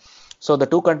can. So the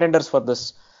two contenders for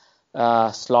this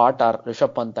slot are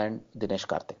Rishabh Pant and Dinesh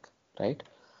Karthik, right?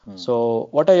 So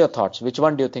what are your thoughts? Which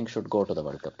one do you think should go to the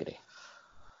World Cup, Giri?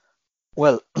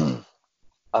 Well,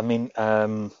 I mean,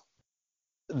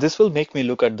 this will make me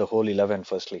look at the whole 11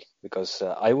 firstly, because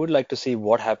I would like to see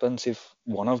what happens if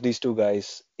one of these two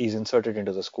guys is inserted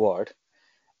into the squad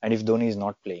and if Dhoni is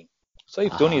not playing. So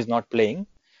if Dhoni is not playing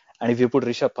and if you put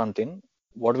Rishabh Pant in,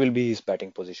 what will be his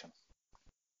batting position?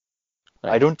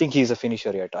 Right. I don't think he's a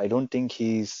finisher yet. I don't think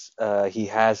he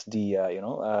has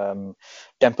the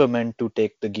temperament to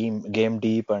take the game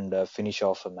deep and finish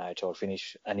off a match or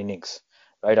finish an innings,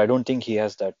 right? I don't think he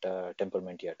has that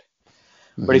temperament yet.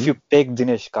 But if Mm-hmm. you take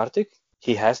Dinesh Karthik,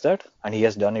 he has that, and he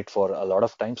has done it for a lot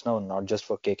of times now, not just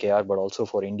for KKR but also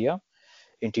for India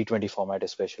in T20 format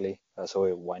especially. So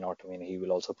why not? I mean, he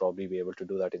will also probably be able to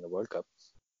do that in the World Cup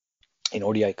in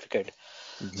ODI cricket.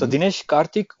 So Mm-hmm. Dinesh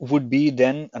Karthik would be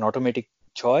then an automatic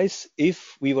choice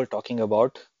if we were talking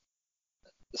about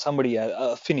somebody,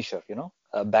 a finisher,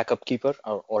 a backup keeper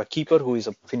or a keeper who is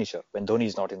a finisher when Dhoni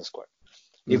is not in the squad.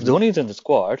 If Mm-hmm. Dhoni is in the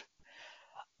squad,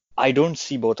 I don't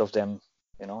see both of them,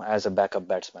 as a backup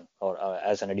batsman or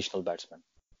as an additional batsman.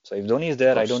 So if Dhoni is Of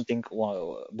there, I course. don't think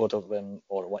both of them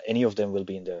or any of them will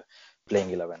be in the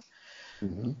playing 11.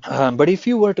 Mm-hmm. But if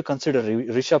you were to consider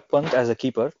Rishabh Pant as a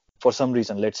keeper, for some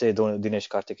reason, let's say Dinesh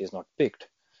Karthik is not picked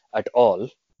at all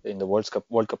in the World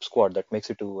Cup squad that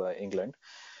makes it to England,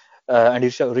 and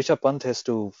Rishabh Pant has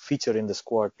to feature in the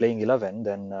squad playing 11,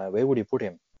 then where would you put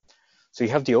him? So you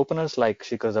have the openers like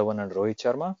Shikhar Dhawan and Rohit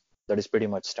Sharma. That is pretty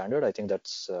much standard. I think that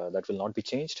will not be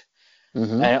changed.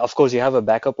 Mm-hmm. And of course, you have a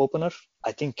backup opener.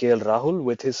 I think KL Rahul,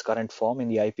 with his current form in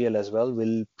the IPL as well,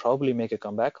 will probably make a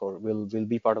comeback or will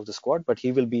be part of the squad, but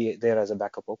he will be there as a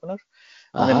backup opener.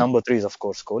 And then Uh-huh. number 3 is, of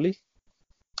course, Kohli.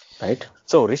 Right.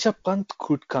 So Rishabh Pant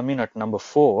could come in at number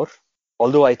 4,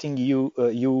 although I think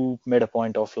you made a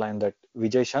point offline that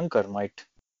Vijay Shankar might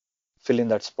fill in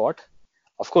that spot.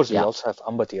 Of course, we Yeah. also have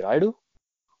Ambati Rayudu,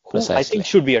 who I think Precisely.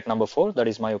 should be at number 4. That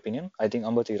is my opinion. I think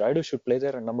Ambati Rayudu should play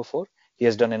there at number 4. He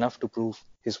has done enough to prove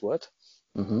his worth.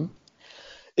 Mm-hmm.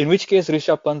 In which case,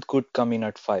 Rishabh Pant could come in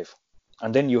at 5.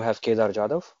 And then you have Kedar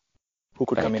Jadhav, who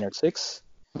could come Right. in at 6.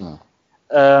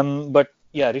 Mm. But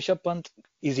yeah, Rishabh Pant,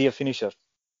 is he a finisher?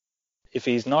 If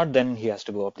he is not, then he has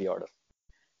to go up the order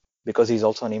because he's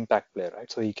also an impact player,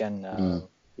 right? So Mm.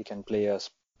 he can play a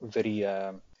very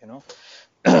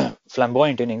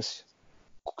flamboyant innings,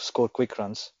 score quick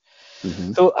runs.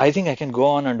 Mm-hmm. So I think I can go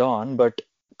on and on, but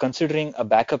considering a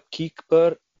backup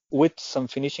keeper with some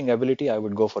finishing ability, I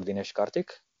would go for Dinesh Karthik.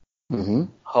 Mm-hmm.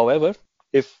 However,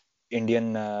 if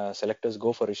Indian selectors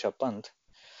go for Rishabh Pant,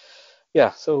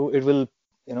 yeah, so it will,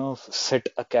 set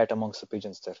a cat amongst the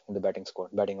pigeons there in the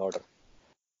batting order.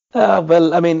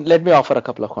 Well, I mean, let me offer a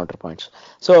couple of counterpoints.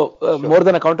 So, Sure. more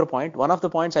than a counterpoint, one of the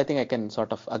points I think I can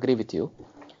sort of agree with you.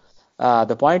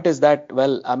 The point is that,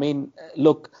 well, I mean,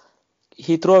 look,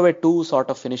 he threw away two sort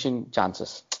of finishing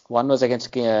chances. One was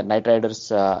against Knight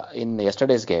Riders in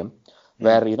yesterday's game, Mm,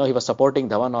 where he was supporting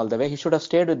Dhawan all the way. He should have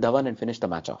stayed with Dhawan and finished the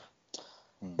match off.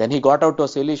 mm. Then he got out to a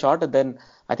silly shot, and then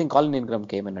I think Colin Ingram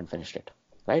came in and finished it.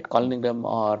 Right? Colin Mm. Ingram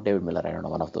or David Miller, I don't know,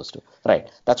 one of those two. Right.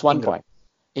 That's one Ingram. point.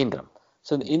 Ingram.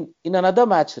 So Mm, in another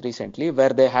match recently where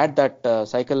they had that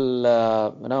cycle,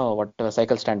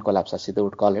 cycle stand collapse, as they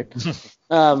would call it,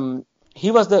 um, he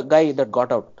was the guy that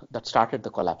got out, that started the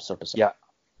collapse, so to say. yeah,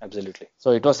 absolutely.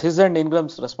 So it was his and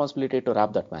Ingram's responsibility to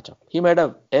wrap that match up. He made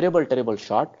a terrible, terrible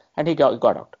shot and he got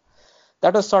out.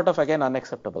 That was sort of again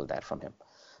unacceptable there from him.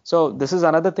 So this is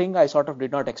another thing I sort of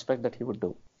did not expect that he would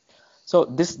do. So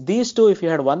these two, if he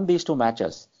had won these two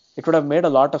matches, it would have made a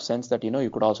lot of sense that you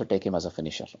could also take him as a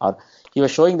finisher, or he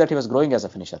was showing that he was growing as a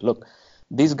finisher. Look,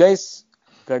 these guys'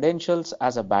 credentials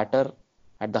as a batter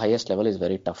at the highest level is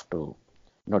very tough to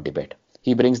debate.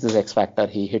 He brings this X factor.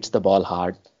 He hits the ball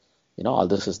hard. All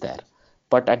this is there.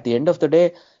 But at the end of the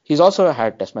day, he's also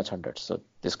had test match hundreds. So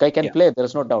this guy can Yeah. play. There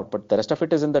is no doubt. But the rest of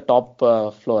it is in the top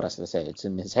floor, as they say. It's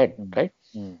in his head, Mm, right?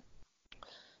 mm,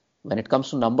 When it comes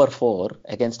to number 4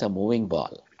 against a moving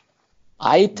ball,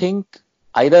 I mm. think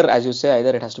either, as you say,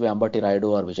 either it has to be Ambati Rayudu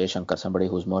or Vijay Shankar, somebody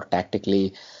who's more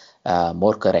tactically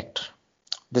more correct.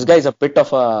 This guy is a bit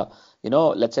of a,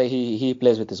 let's say he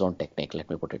plays with his own technique. Let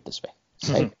me put it this way,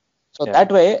 right? So Yeah.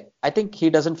 that way, I think he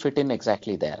doesn't fit in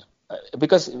exactly there.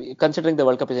 Because considering the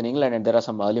World Cup is in England and there are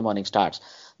some early morning starts,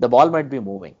 the ball might be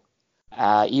moving.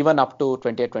 Even up to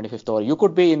 20th, 25th over, you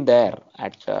could be in there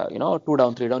at, 2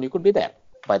 down, 3 down, you could be there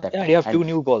by that Yeah, time. you have And two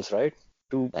new balls, right?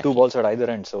 Two exactly. balls at either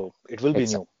end, so it will be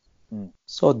Exactly. new. Mm,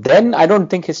 So then I don't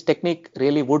think his technique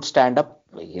really would stand up.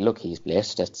 Look, he's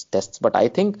plays tests, but I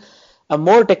think a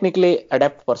more technically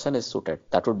adept person is suited.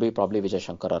 That would be probably Vijay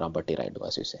Shankar or Ambati Rayudu,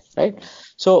 as you say, right?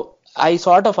 So I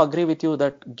sort of agree with you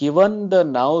that given the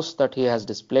nous that he has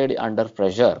displayed under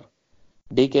pressure,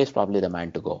 DK is probably the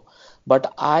man to go.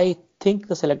 But I think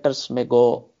the selectors may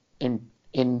go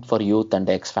in for youth and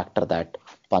the X factor that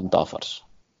Pant offers,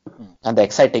 mm. and the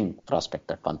exciting prospect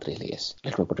that Pant really is.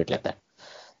 Let me put it Yeah, like that,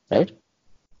 yeah. right?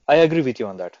 I agree with you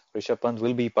on that. Rishabh Pant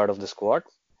will be part of the squad.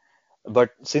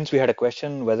 But since we had a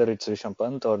question whether it's Rishabh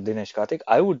Pant or Dinesh Karthik,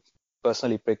 I would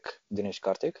personally pick Dinesh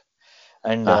Karthik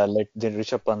and let the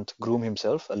Rishabh Pant groom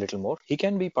himself a little more. He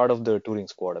can be part of the touring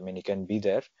squad. I mean, he can be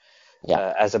there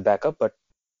Yeah. as a backup, but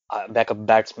backup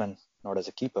batsman, not as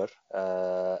a keeper.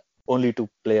 Only to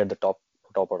play at the top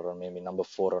order, maybe number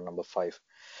 4 or number 5.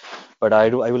 But I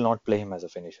will not play him as a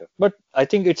finisher. But I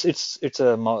think it's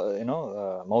a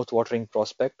mouth-watering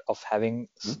prospect of having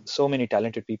so many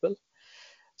talented people.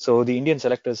 So the Indian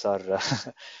selectors are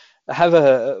have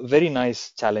a very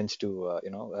nice challenge to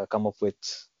come up with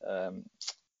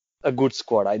a good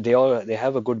squad. They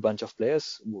have a good bunch of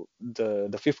players.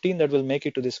 The 15 that will make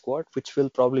it to this squad, which will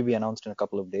probably be announced in a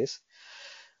couple of days.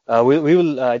 We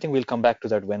will. I think we'll come back to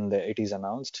that when it is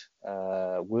announced.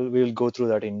 We'll go through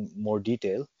that in more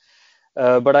detail.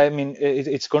 But I mean,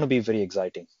 it's going to be very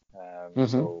exciting.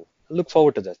 So look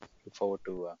forward to that. Look forward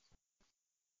to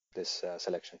this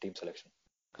team selection.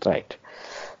 Right.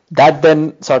 That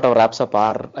then sort of wraps up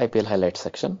our IPL highlights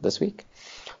section this week.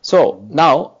 So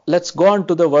now let's go on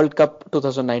to the World Cup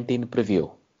 2019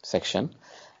 preview section.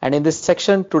 And in this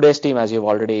section, today's team, as you've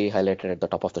already highlighted at the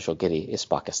top of the show, Giri, is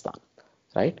Pakistan.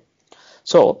 Right?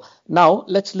 So now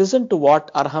let's listen to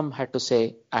what Arham had to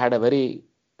say. I had a very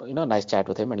nice chat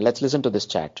with him, and let's listen to this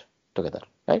chat together.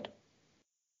 Right?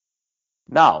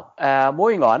 Now,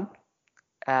 moving on.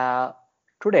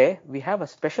 Today we have a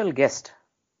special guest,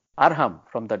 Arham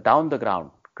from the Down the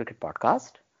Ground Cricket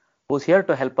Podcast, who's here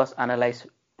to help us analyze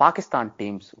Pakistan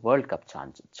team's World Cup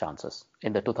chances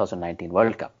in the 2019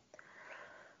 World Cup.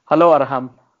 Hello, Arham.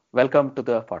 Welcome to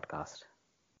the podcast.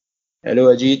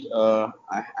 Hello, Ajit.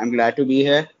 I'm glad to be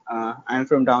here. I'm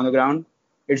from Down the Ground.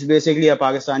 It's basically a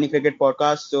Pakistani cricket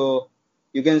podcast, so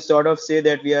you can sort of say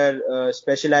that we are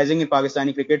specializing in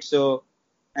Pakistani cricket. So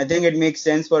I think it makes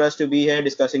sense for us to be here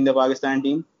discussing the Pakistan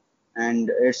team, and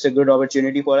it's a good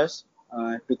opportunity for us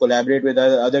to collaborate with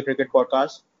other cricket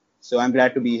podcasts. So I'm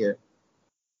glad to be here.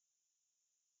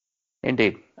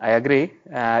 Indeed, I agree.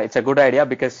 It's a good idea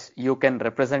because you can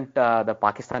represent the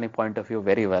Pakistani point of view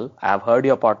very well. I've heard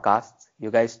your podcasts. You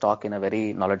guys talk in a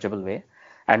very knowledgeable way,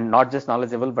 and not just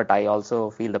knowledgeable, but I also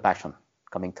feel the passion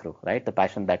coming through, right? The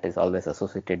passion that is always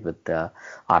associated with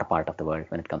our part of the world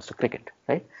when it comes to cricket,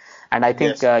 right? And I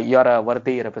think you're a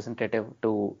worthy representative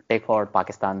to take forward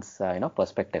Pakistan's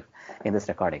perspective in this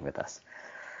recording with us.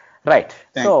 Right.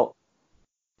 Thanks. So,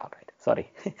 all right. Sorry.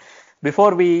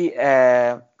 Before we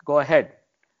go ahead,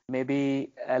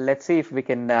 maybe let's see if we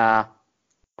can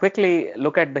quickly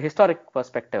look at the historic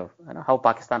perspective, how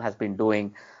Pakistan has been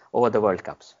doing over the World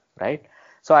Cups, right?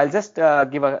 So I'll just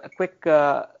give a quick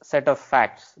set of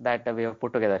facts that we have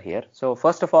put together here. So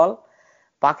first of all,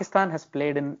 Pakistan has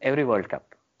played in every World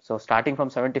Cup. So starting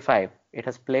from 75, it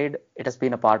has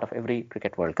been a part of every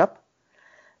cricket World Cup.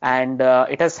 And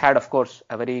it has had, of course,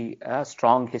 a very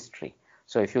strong history.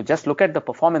 So if you just look at the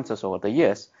performances over the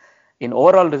years, in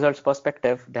overall results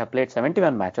perspective, they have played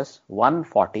 71 matches, won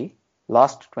 40,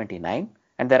 lost 29,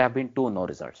 and there have been 2 no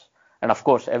results. And of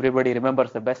course, everybody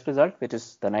remembers the best result, which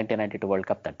is the 1992 World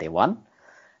Cup that they won,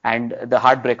 and the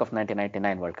heartbreak of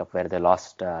 1999 World Cup where they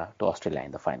lost to Australia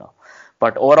in the final.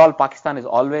 But overall, Pakistan has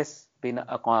always been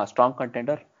a strong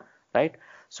contender, right?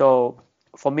 So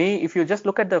for me, if you just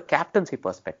look at the captaincy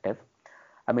perspective,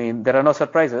 I mean, there are no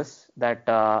surprises that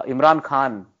Imran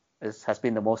Khan has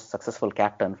been the most successful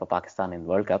captain for Pakistan in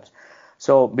World Cups.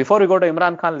 So before we go to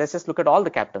Imran Khan, let's just look at all the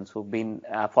captains who've been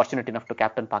fortunate enough to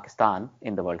captain Pakistan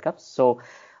in the World Cups. So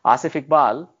Asif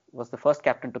Iqbal was the first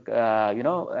captain to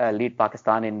lead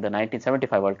Pakistan in the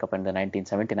 1975 World Cup and the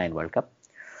 1979 World Cup.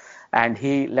 And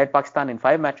he led Pakistan in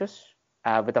 5 matches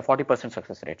with a 40%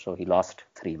 success rate. So he lost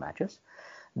 3 matches.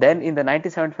 Then in the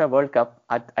 1975 World Cup,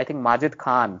 I think Majid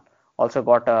Khan also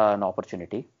got an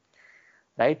opportunity,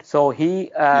 right? So he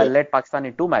led Pakistan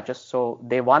in 2 matches. So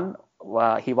they won.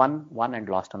 He won one and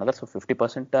lost another. So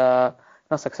 50%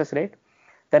 success rate.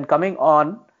 Then coming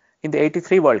on in the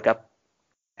 83 World Cup,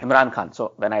 Imran Khan.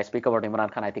 So when I speak about Imran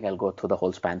Khan, I think I'll go through the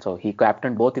whole span. So he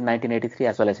captained both in 1983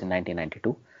 as well as in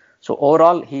 1992. So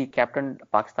overall, he captained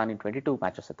Pakistan in 22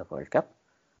 matches at the World Cup,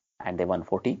 and they won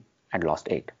 40 and lost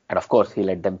 8. And of course, he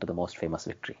led them to the most famous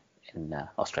victory in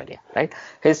Australia, right?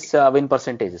 His win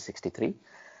percentage is 63.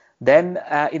 Then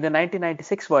in the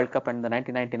 1996 World Cup and the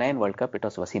 1999 World Cup, it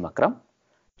was Wasim Akram.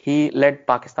 He led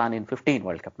Pakistan in 15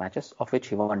 World Cup matches, of which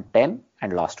he won 10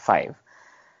 and lost 5.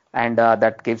 And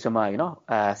that gives him a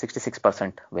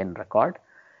 66% win record.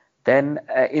 Then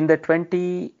in the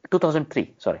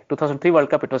 2003 World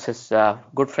Cup, it was his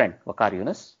good friend Waqar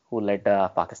Younis who led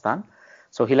Pakistan.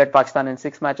 So he led Pakistan in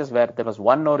 6 matches where there was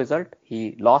 1 no result.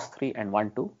 He lost 3 and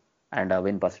won 2, and a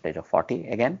win percentage of 40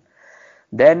 again.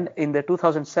 Then in the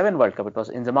 2007 World Cup, it was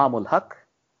Inzamam ul Haq.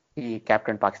 He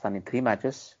captained Pakistan in 3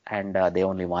 matches, and they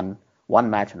only won one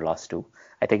match and lost two.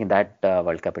 I think in that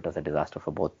World Cup, it was a disaster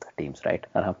for both teams, right?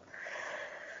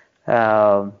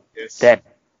 Yes. Then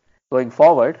going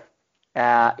forward,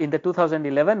 in the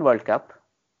 2011 World Cup,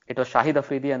 it was Shahid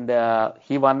Afridi, and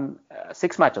he won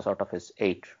 6 matches out of his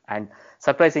 8. And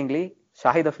surprisingly,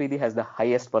 Shahid Afridi has the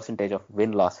highest percentage of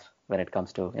win-loss when it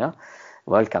comes to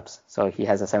World Cups. So he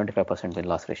has a 75%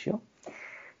 win-loss ratio.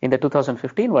 In the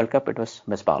 2015 World Cup, it was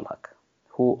Misbah-ul Haq,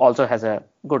 who also has a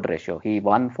good ratio. He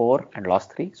won 4 and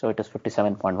lost 3, so it is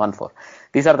 57.14.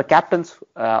 These are the captains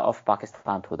of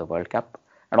Pakistan through the World Cup.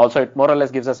 And also it more or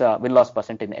less gives us a win-loss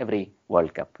percent in every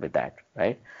World Cup with that,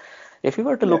 right? If you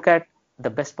were to look at the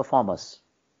best performers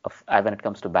of when it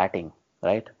comes to batting,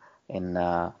 right, in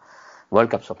World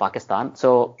Cups for Pakistan,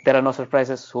 so there are no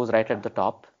surprises who's right at the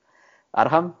top.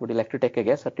 Arham, would you like to take a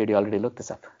guess, or did you already look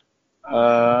this up?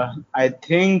 I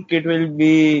think it will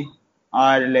be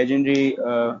our legendary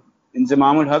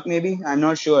Inzamam ul Haq, maybe. I'm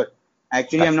not sure.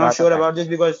 Actually, I'm not sure about this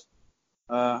because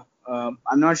I'm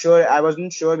not sure. I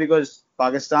wasn't sure because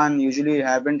Pakistan usually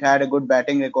haven't had a good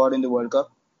batting record in the World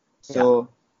Cup. So,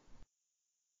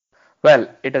 well,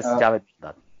 it is Javed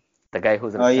Miandad, the guy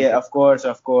who's yeah, of course.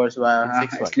 Wow,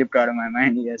 it slipped out of my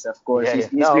mind. Yes, of course. He's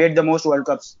played the most World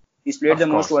Cups. He's played the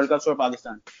most World Cups for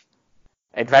Pakistan.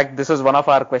 In fact, this was one of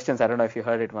our questions. I don't know if you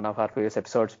heard it, one of our previous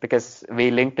episodes, because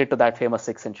we linked it to that famous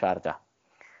 6 in Sharjah.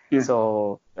 Yeah.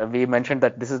 So we mentioned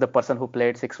that this is the person who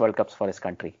played 6 World Cups for his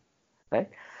country, right?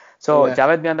 So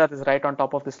Javed Miandad is right on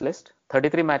top of this list.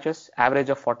 33 matches, average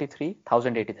of 43,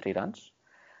 1,083 runs.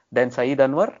 Then Saeed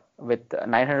Anwar with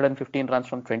 915 runs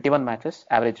from 21 matches,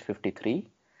 average 53.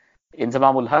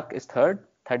 Inzamam ul Haq is third,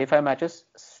 35 matches,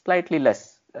 slightly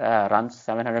less runs,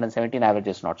 717,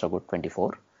 averages not so good,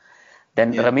 24.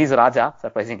 Then Ramiz Raja,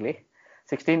 surprisingly,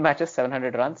 16 matches,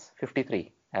 700 runs, 53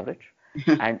 average.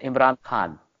 And Imran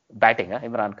Khan, batting,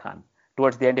 Imran Khan.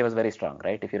 Towards the end, he was very strong,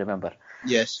 right, if you remember.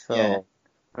 Yes. So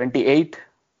 28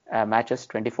 matches,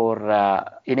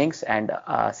 24 innings, and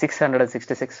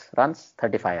 666 runs,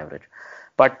 35 average.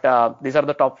 But these are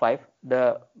the top 5.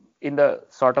 In the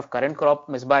sort of current crop,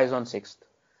 Misbah is on 6th.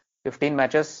 15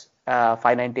 matches,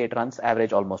 598 runs,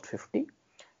 average almost 50.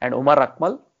 And Umar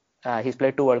Akmal, he's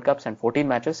played 2 World Cups and 14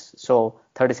 matches, so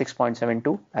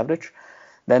 36.72 average.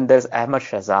 Then there's Ahmad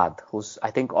Shahzad, who's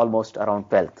I think almost around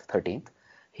 12th, 13th.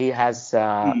 He has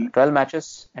 12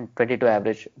 matches and 22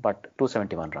 average, but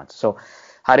 271 runs. So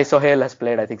Haris Sohail has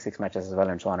played I think 6 matches as well,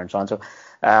 and so on and so on. So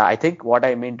I think what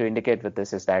I mean to indicate with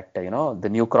this is that the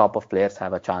new crop of players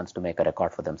have a chance to make a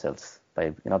record for themselves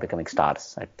by becoming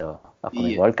stars at the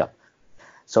upcoming World Cup.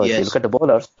 So if you look at the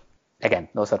bowlers, again,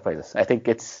 no surprises. I think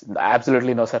it's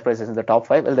absolutely no surprises in the top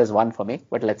 5. Well, there's one for me,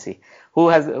 but let's see. Who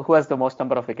has the most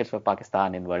number of wickets for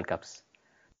Pakistan in World Cups?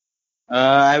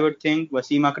 I would think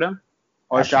Wasim Akram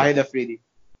or Shahid Afridi.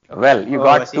 Well, you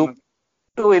got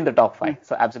two in the top 5.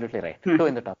 So absolutely right. 2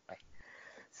 in the top 5.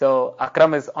 So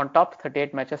Akram is on top,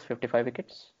 38 matches, 55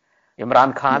 wickets.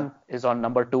 Imran Khan is on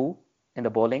number 2 in the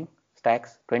bowling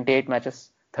stacks, 28 matches,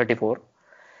 34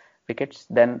 wickets.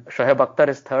 Then Shoaib Akhtar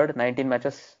is third, 19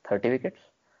 matches, 30 wickets.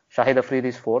 Shahid Afridi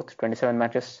is fourth, 27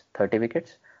 matches, 30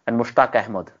 wickets. And Mushtaq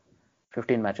Ahmed,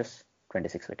 15 matches,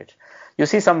 26 wickets. You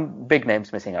see some big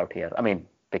names missing out here. I mean,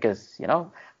 because,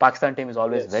 Pakistan team is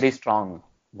always very strong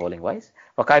bowling wise.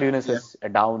 Waqar Younis is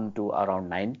down to around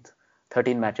 9th,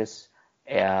 13 matches,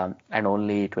 and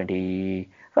only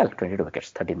 22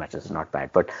 wickets. 13 matches is not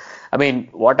bad. But I mean,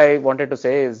 what I wanted to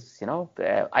say is,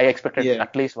 I expected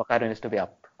at least Waqar Younis to be a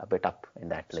bit up in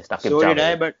that list. So did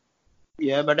I, but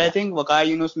I think Waqar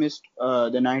Younis missed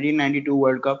the 1992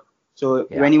 World Cup. So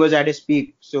when he was at his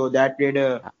peak, so that played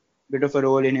a bit of a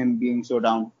role in him being so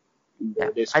down.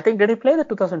 I think did he play the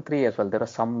 2003 as well? There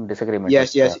was some disagreement.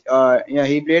 Yes. He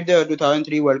played the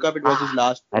 2003 World Cup. It was his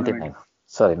last 99. tournament.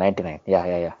 Sorry, 99.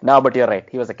 Yeah. No, but you're right.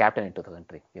 He was a captain in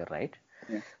 2003. You're right.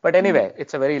 Yeah. But anyway,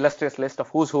 it's a very illustrious list of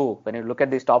who's who. When you look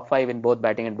at these top 5 in both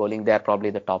batting and bowling, they are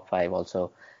probably the top 5 also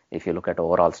if you look at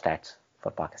overall stats for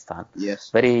Pakistan.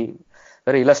 Yes. Very,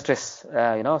 very illustrious,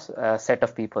 set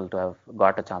of people to have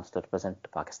got a chance to represent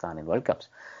Pakistan in World Cups.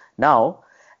 Now,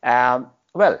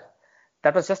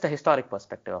 that was just a historic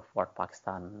perspective of what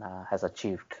Pakistan has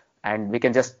achieved. And we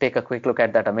can just take a quick look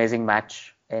at that amazing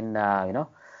match in, in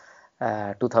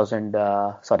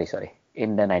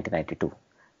 1992,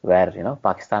 where,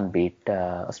 Pakistan beat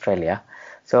Australia.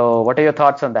 So what are your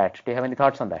thoughts on that? Do you have any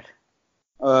thoughts on that?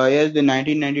 Yes, the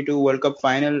 1992 World Cup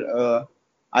final.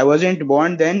 I wasn't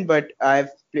born then, but I've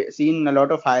seen a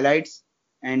lot of highlights,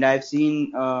 and I've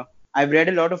seen I've read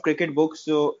a lot of cricket books.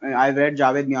 So I've read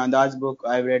Javed Miandar's book.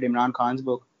 I've read Imran Khan's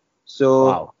book. So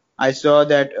Wow. I saw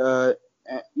that,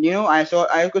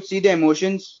 I could see the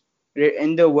emotions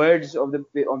in the words of the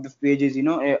pages.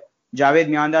 Javed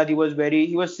Miandar,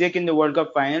 he was sick in the World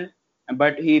Cup final,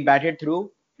 but he batted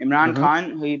through. Imran Mm-hmm.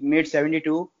 Khan, he made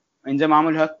 72. Inzamam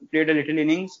ul Haq played a little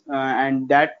innings, and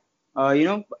that,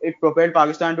 it propelled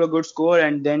Pakistan to a good score.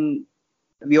 And then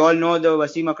we all know the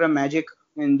Wasim Akram magic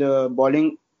in the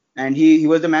bowling, and he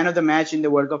was the man of the match in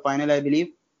the World Cup final, I believe.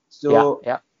 Yeah, So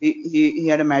yeah. he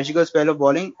had a magical spell of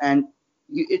bowling, and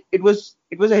it was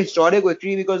a historic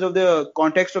victory because of the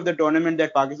context of the tournament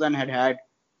that Pakistan had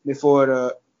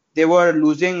before. They were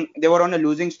on a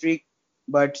losing streak,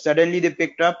 but suddenly they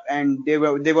picked up and they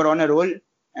were on a roll,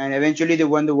 and eventually they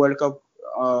won the World Cup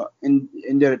in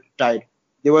their tide.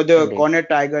 They were the Indeed. corner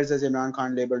tigers, as Imran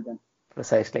Khan labeled them.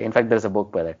 Precisely. In fact, there's a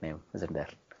book by that name, isn't there?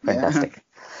 Yeah. Fantastic.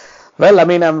 Well, I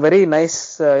mean, I'm very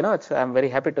nice. I'm very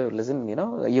happy to listen.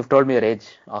 You've told me your age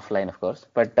offline, of course,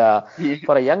 but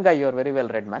for a young guy, you're very well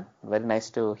read, man. Very nice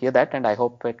to hear that, and I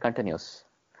hope it continues.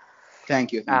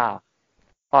 Thank you. Ah,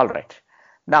 all right.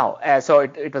 Now, so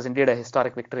it was indeed a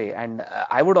historic victory, and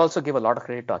I would also give a lot of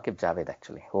credit to Akib Javed,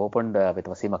 actually, who opened with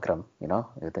Wasim Akram,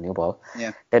 with the new ball.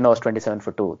 Yeah. 10 overs, 27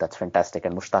 for 2. That's fantastic.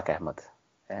 And Mushtaq Ahmed,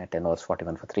 10 overs,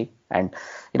 41 for 3. And,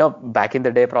 back in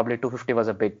the day, probably 250 was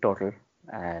a big total.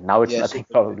 Now it's Yes, nothing,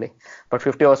 probably. But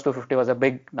 50 overs, 250 was a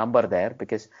big number there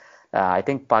because I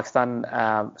think Pakistan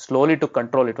slowly took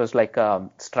control. It was like a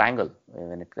strangle.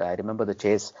 I remember the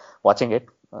chase, watching it.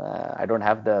 I don't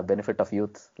have the benefit of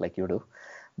youth like you do,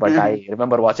 but I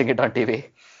remember watching it on TV.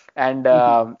 And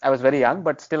I was very young,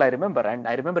 but still I remember. And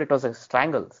I remember it was a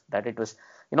strangle, that it was,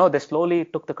 they slowly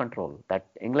took the control. That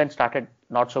England started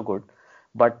not so good,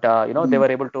 but, they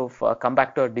were able to come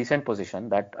back to a decent position,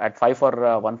 that at 5 for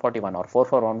 141 or 4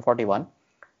 for 141,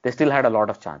 they still had a lot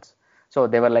of chance. So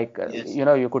they were like, Yes.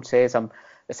 you could say some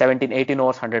 17, 18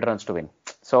 overs, 100 runs to win.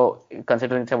 So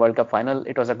considering it's a World Cup final,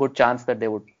 it was a good chance that they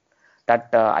would,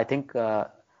 I think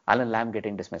Alan Lamb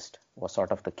getting dismissed was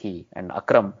sort of the key. And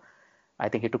Akram, I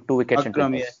think he took 2 wickets in 2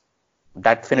 Akram, balls. yes.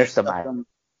 That finished Yes, the match. Akram.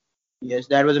 Yes,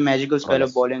 that was a magical Oh, spell of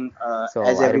yes. bowling, So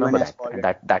as I everyone remember has that. called And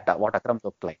it. that what Akram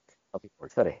looked like.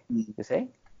 Sorry, Mm. you say?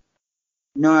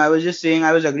 No, I was just saying,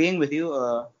 I was agreeing with you,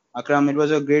 Akram. It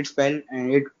was a great spell,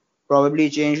 and it probably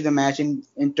changed the match and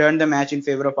turned the match in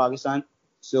favor of Pakistan.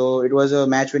 So it was a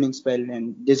match-winning spell,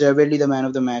 and deservedly the man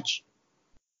of the match.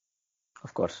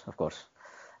 Of course, of course.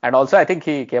 And also, I think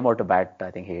he came out to bat. I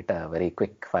think he hit a very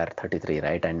quick fire 33,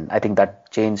 right? And I think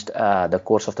that changed the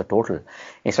course of the total.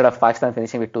 Instead of Pakistan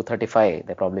finishing with 235,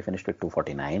 they probably finished with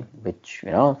 249, which,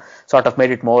 sort of made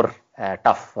it more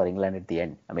tough for England at the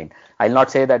end. I mean, I'll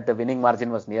not say that the winning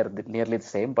margin was nearly the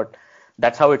same, but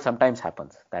that's how it sometimes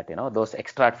happens, that, those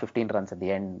extra 15 runs at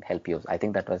the end help you. I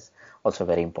think that was also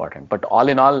very important. But all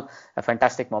in all, a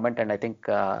fantastic moment. And I think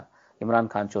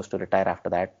Imran Khan chose to retire after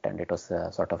that, and it was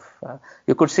sort of,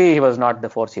 you could see he was not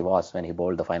the force he was when he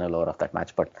bowled the final over of that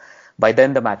match, but by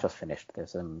then the match was finished.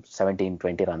 There's 17,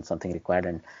 20 runs, something required,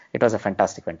 and it was a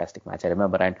fantastic, fantastic match, I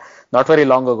remember. And not very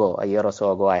long ago, a year or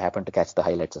so ago, I happened to catch the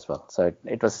highlights as well. So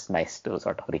it was nice to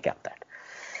sort of recap that.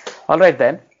 All right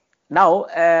then.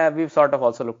 Now, we've sort of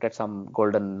also looked at some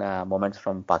golden moments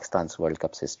from Pakistan's World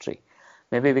Cup's history.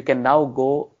 Maybe we can now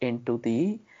go into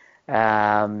the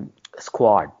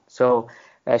squad. So,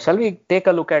 shall we take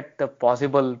a look at the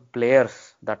possible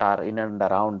players that are in and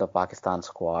around the Pakistan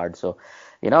squad? So,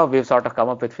 we've sort of come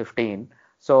up with 15.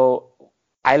 So,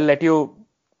 I'll let you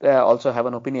also have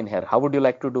an opinion here. How would you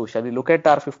like to do? Shall we look at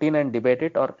our 15 and debate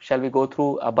it, or shall we go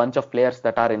through a bunch of players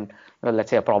that are in,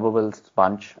 let's say, a probables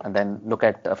bunch, and then look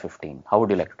at 15? How would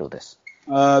you like to do this?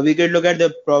 We could look at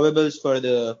the probables for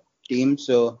the team.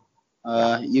 So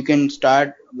you can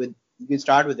start with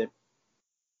it.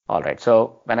 All right.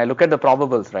 So when I look at the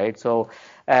probables, right? So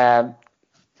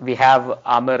we have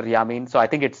Amir Yamin. So I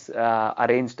think it's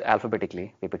arranged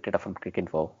alphabetically. We picked it up from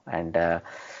Cricinfo, and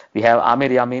we have Amir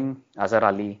Yamin, Azhar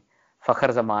Ali,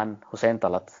 Fakhr Zaman, Hussain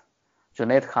Talat,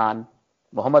 Junaid Khan,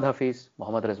 Mohammad Hafiz,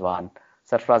 Mohammad Rizwan,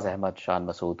 Sarfraz Ahmad, Shan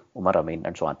Masood, Umar Amin,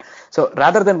 and so on. So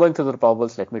rather than going through the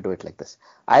probables, let me do it like this.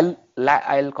 I'll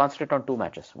concentrate on 2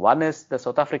 matches. One is the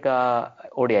South Africa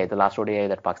ODI, the last ODI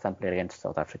that Pakistan played against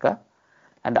South Africa.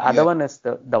 And the other one is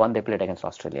the one they played against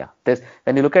Australia.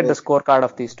 When you look at the scorecard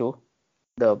of these two,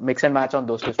 the mix and match on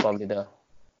those two is probably the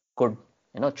good,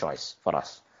 choice for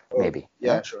us, maybe.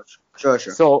 Yeah, sure.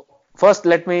 So first,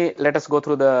 let us go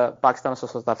through the Pakistan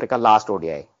versus South Africa last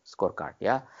ODI scorecard.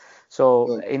 Yeah.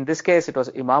 So in this case, it was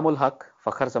Imamul Haq,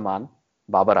 Fakhr Zaman,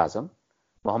 Babar Azam,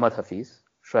 Mohammad Hafiz,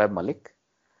 Shoaib Malik,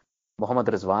 Mohammad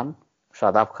Rizwan,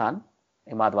 Shadab Khan,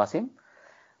 Imad Wasim,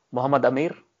 Mohammad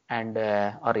Amir, and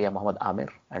Mohammad Amir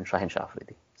and Shaheen Shah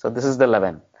Afridi. So this is the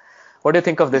 11. What do you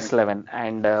think of this 11?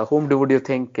 And would you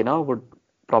think would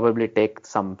probably take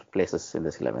some places in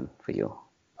this 11 for you?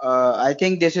 I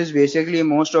think this is basically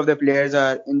most of the players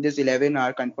are in this 11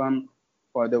 are confirmed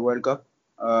for the World Cup.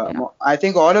 I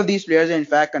think all of these players are in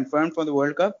fact confirmed for the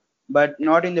World Cup, but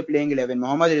not in the playing 11.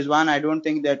 Mohammad Rizwan, I don't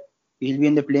think that he'll be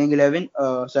in the playing 11.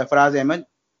 Sarfaraz Ahmed,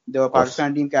 the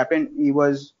Pakistan team captain, he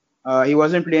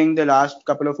wasn't playing the last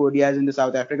couple of ODIs in the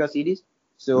South Africa series,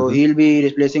 so he'll be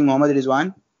replacing Mohammad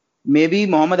Rizwan. Maybe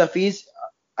Mohammad Hafiz.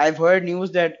 I've heard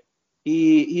news that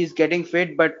he's getting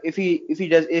fit, but if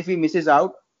he misses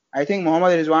out, I think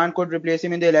Mohammad Rizwan could replace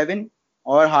him in the 11,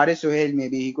 or Haris Sohail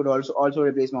maybe he could also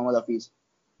replace Mohammad Hafiz.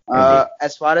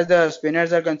 As far as the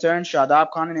spinners are concerned,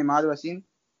 Shadab Khan and Imad Wasim,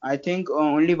 I think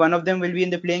only one of them will be in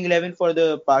the playing 11 for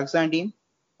the Pakistan team.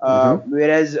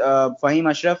 Whereas Fahim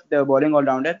Ashraf, the bowling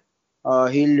all-rounder,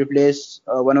 he'll replace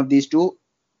one of these two.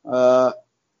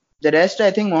 The rest, I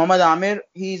think Mohammad Amir,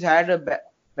 he's had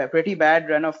a pretty bad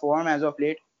run of form as of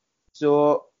late.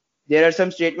 So there are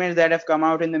some statements that have come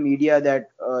out in the media, that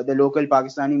the local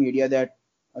Pakistani media, that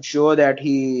show that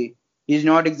he's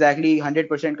not exactly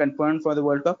 100% confirmed for the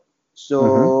World Cup.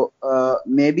 So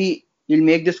maybe he'll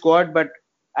make the squad, but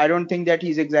I don't think that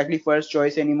he's exactly first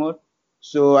choice anymore.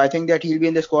 So I think that he'll be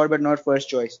in the squad, but not first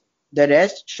choice. The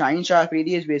rest, Shaheen Shah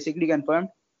Afridi is basically confirmed.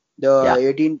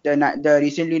 The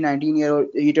recently 19-year-old,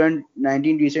 he turned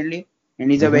 19 recently,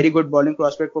 and he's a very good bowling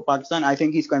prospect for Pakistan. I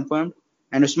think he's confirmed.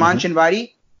 And Usman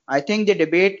Shinwari, I think the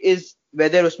debate is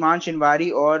whether Usman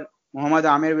Shinwari or Mohammad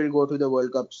Amir will go to the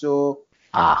World Cup. So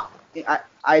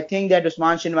I think that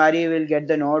Usman Shinwari will get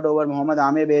the nod over Mohammad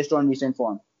Amir based on recent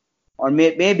form. Or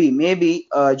maybe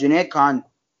Junaid Khan,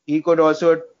 he could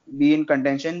also be in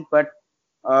contention, but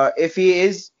if he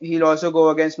is, he'll also go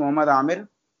against Mohammad Amir.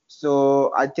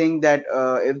 So I think that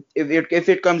if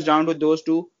it comes down to those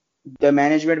two, the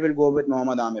management will go with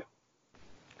Mohammad Amir.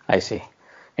 I see.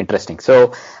 Interesting.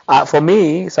 So for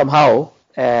me, somehow,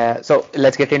 so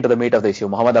let's get into the meat of the issue.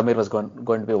 Mohammad Amir was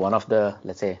going to be one of the,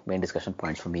 let's say, main discussion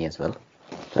points for me as well.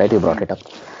 Right? You brought it up.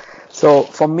 So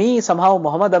for me, somehow,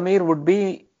 Mohammad Amir would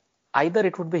be, either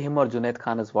it would be him or Junaid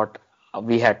Khan is what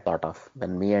we had thought of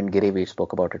when me and Giri, we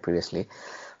spoke about it previously.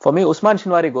 For me, Usman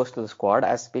Shinwari goes to the squad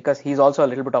because he's also a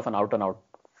little bit of an out-and-out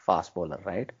fast bowler,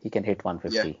 right? He can hit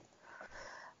 150. Yeah.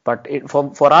 But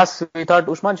for us, we thought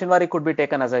Usman Shinwari could be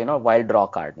taken as a wild draw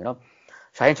card.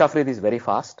 Shaheen Shah Afridi is very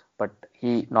fast, but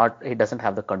he doesn't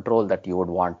have the control that you would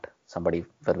want somebody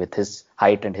with his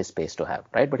height and his pace to have,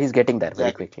 right? But he's getting there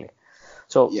very quickly.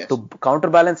 So to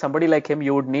counterbalance somebody like him,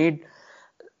 you would need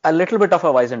a little bit of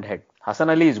a wizened head. Hassan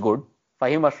Ali is good.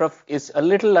 Fahim Ashraf is a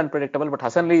little unpredictable, but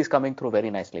Hassan Ali is coming through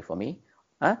very nicely for me.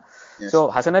 Yes.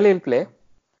 So Hassan Ali will play.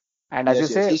 And as you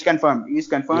say, he's confirmed. He's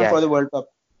confirmed for the World Cup.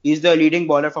 He's the leading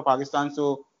bowler for Pakistan,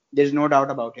 so there's no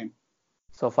doubt about him.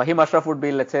 So Fahim Ashraf would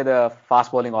be, let's say, the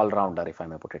fast bowling all-rounder, if I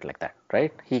may put it like that,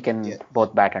 right? He can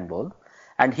both bat and bowl.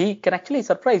 And he can actually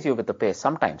surprise you with the pace.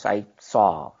 Sometimes I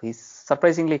saw he's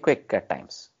surprisingly quick at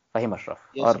times, Fahim Ashraf.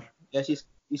 Yes,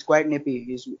 he's quite nippy.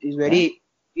 He's very...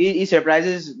 He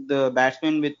surprises the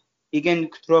batsman with, he can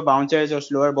throw bouncers or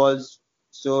slower balls.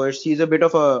 So he's a bit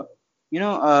of a,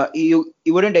 you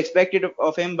wouldn't expect it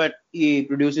of him, but he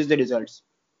produces the results.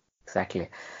 Exactly.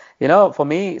 For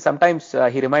me, sometimes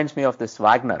he reminds me of this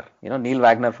Wagner, Neil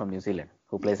Wagner from New Zealand,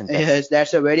 who plays in Test. Yes,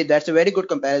 that's a very good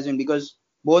comparison, because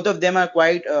both of them are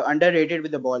quite underrated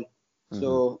with the ball.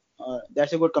 So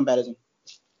that's a good comparison.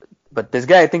 But this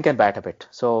guy, I think, can bat a bit.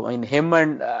 So, him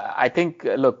and I think,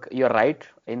 look, you're right.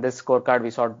 In this scorecard,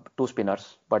 we saw two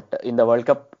spinners. But in the World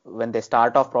Cup, when they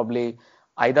start off, probably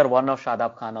either one of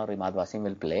Shadab Khan or Imad Wasim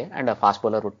will play, and a fast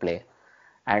bowler would play.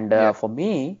 And for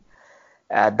me,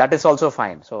 that is also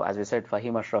fine. So, as we said,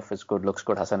 Fahim Ashraf is good, looks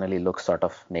good. Hassan Ali looks sort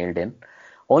of nailed in.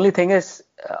 Only thing is,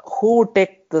 who would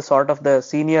take the sort of the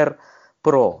senior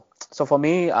pro? So for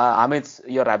me,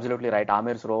 you're absolutely right.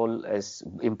 Amir's role is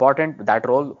important. That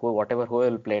role, who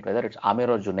will play it, whether it's Amir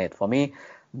or Junaid. For me,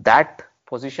 that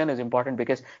position is important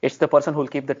because it's the person who will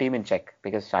keep the team in check.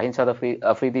 Because Shaheen Shah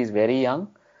Afridi is very young.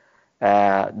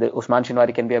 The Usman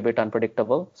Shinwari can be a bit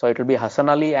unpredictable. So it will be Hassan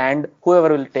Ali and whoever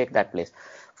will take that place.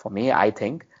 For me, I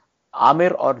think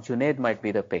Amir or Junaid might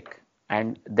be the pick.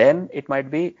 And then it might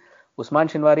be Usman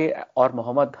Shinwari or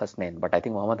Mohammad Hasnain, but I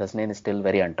think Mohammad Hasnain is still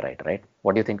very untried, right?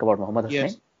 What do you think about Mohammad Hasnain?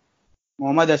 Yes.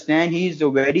 Mohammad Hasnain, he's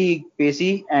very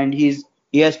pacey and he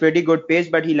has pretty good pace,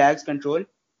 but he lacks control.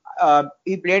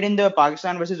 He played in the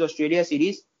Pakistan versus Australia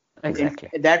series. Exactly.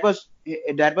 That was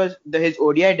his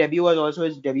ODI debut, was also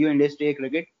his debut in List A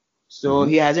cricket. So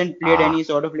he hasn't played any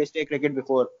sort of list A cricket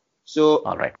before. So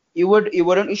All right.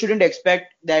 you shouldn't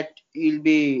expect that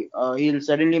he'll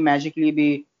suddenly magically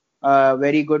be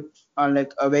very good,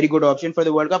 like a very good option for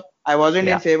the World Cup. I wasn't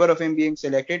in Yeah. favor of him being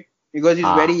selected because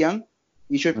he's very young.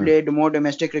 He should Hmm. play more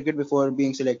domestic cricket before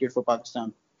being selected for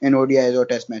Pakistan in ODIs or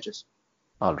Test matches.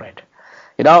 All right.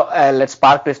 Let's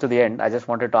park this to the end. I just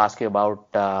wanted to ask you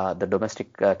about the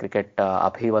domestic cricket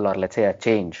upheaval, or let's say a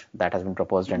change that has been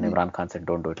proposed, and Imran Khan said,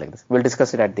 don't do it like this. We'll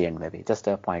discuss it at the end, maybe. Just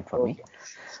a point for me. Okay.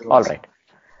 Sure. All right.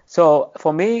 So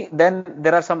for me, then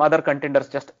there are some other contenders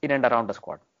just in and around the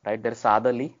squad, right? There's Saad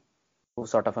Ali,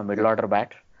 who's sort of a middle order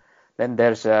bat. Then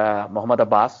there's Mohammad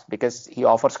Abbas, because he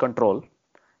offers control.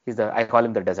 I call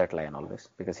him the desert lion always,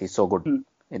 because he's so good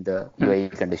in the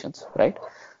UAE conditions, right?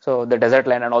 So the desert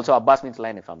lion, and also Abbas means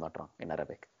lion, if I'm not wrong, in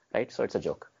Arabic, right? So it's a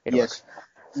joke. It Yes. works.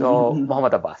 So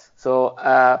Mohammad Abbas. So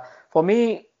for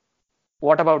me,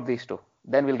 what about these two?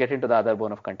 Then we'll get into the other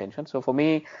bone of contention. So for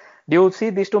me, do you see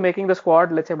these two making the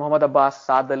squad? Let's say Mohammad Abbas,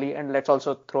 Saad Ali, and let's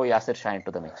also throw Yasir Shah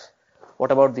into the mix.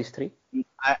 What about these three?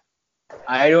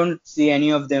 I don't see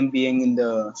any of them being in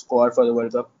the squad for the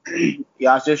World Cup.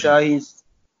 Yasir Shah, he's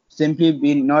simply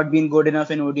not been good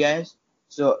enough in ODIs,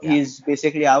 so he's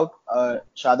basically out.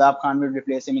 Shadab Khan will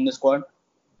replace him in the squad,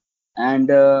 and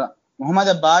Mohammad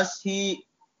Abbas, he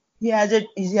has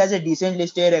a decent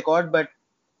list A record, but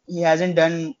he hasn't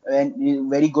done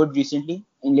very good recently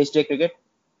in list A cricket.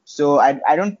 So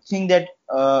I don't think that.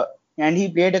 And he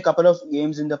played a couple of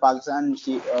games in the Pakistan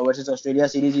versus Australia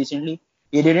series recently.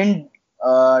 He didn't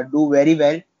do very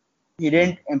well. He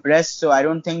didn't impress, so I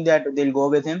don't think that they'll go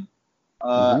with him.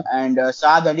 And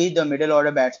Saad Ali, the middle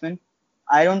order batsman,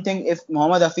 I don't think if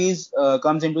Mohammad Hafiz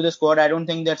comes into the squad, I don't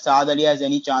think that Saad Ali has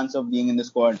any chance of being in the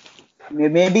squad.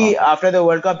 Maybe after the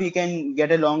World Cup he can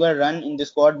get a longer run in the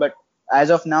squad, but as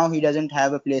of now he doesn't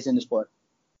have a place in the squad.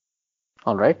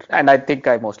 All right. And I think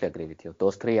I mostly agree with you.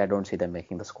 Those three, I don't see them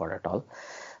making the squad at all.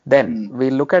 Then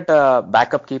we look at a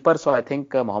backup keeper. So I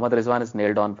think Mohammad Rizwan is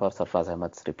nailed on for Sarfraz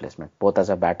Ahmed's replacement, both as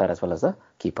a batter as well as a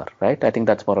keeper, right? I think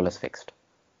that's more or less fixed.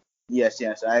 Yes,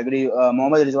 I agree.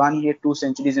 Mohammad Rizwan, he had 2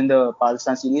 centuries in the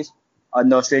Pakistan series, in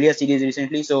the Australia series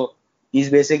recently, so he's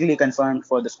basically confirmed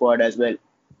for the squad as well.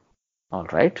 All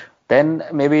right. Then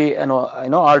maybe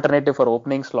alternative for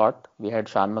opening slot, we had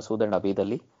Shan Masood and Abid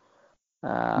Ali.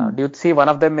 Do you see one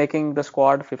of them making the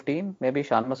squad 15? Maybe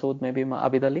Shan Masood, maybe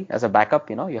Abid Ali as a backup.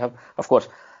 You have, of course,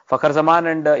 Fakhar Zaman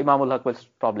and Imamul Haq will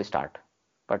probably start.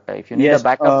 But if you need a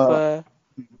backup,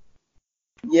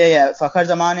 Fakhar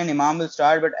Zaman and Imam will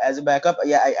start, but as a backup,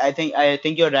 I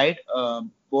think you're right.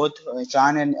 Both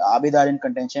Shan and Abid are in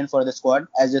contention for the squad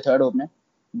as the third opener,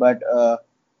 but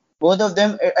both of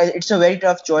them, it's a very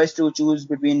tough choice to choose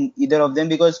between either of them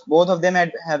because both of them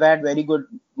have had very good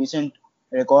recent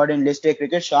record in list A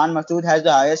cricket. Shan Masood has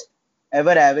the highest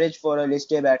ever average for a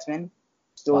list A batsman,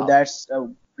 so that's a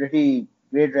pretty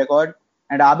great record.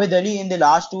 And Abid Ali, in the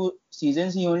last 2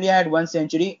 seasons, he only had 1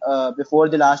 century before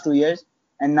the last 2 years,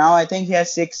 and now I think he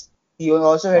has 6. He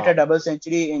also hit a double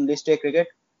century in list A cricket.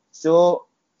 So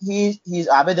he's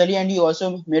Abid Ali, and he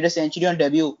also made a century on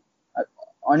debut,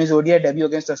 on his ODI debut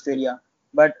against Australia.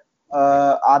 But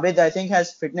Abid, I think,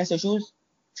 has fitness issues.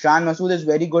 Shan Masood is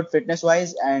very good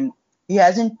fitness-wise, and he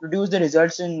hasn't produced the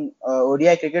results in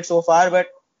ODI cricket so far. But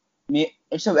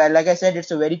like I said,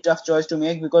 it's a very tough choice to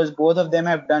make because both of them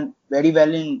have done very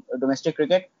well in domestic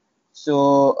cricket.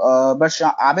 So, but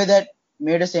Abid had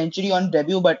made a century on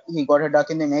debut, but he got a duck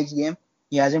in the next game.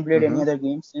 He hasn't played any other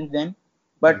games since then.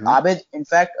 But Abid, in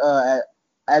fact,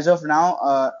 as of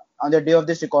now, on the day of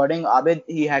this recording, Abid,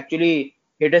 he actually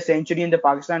hit a century in the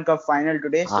Pakistan Cup final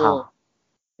today.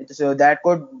 So that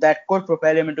could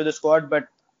propel him into the squad. But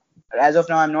as of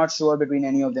now, I'm not sure between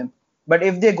any of them. But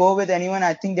if they go with anyone,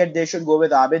 I think that they should go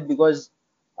with Abid because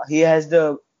he has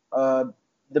the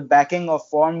backing of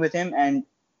form with him, and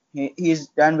he's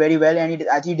done very well, and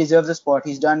he deserves a spot.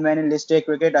 He's done well in list A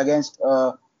cricket against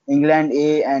England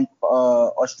A and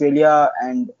Australia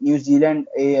and New Zealand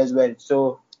A as well.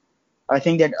 So I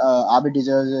think that Abid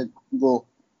deserves a go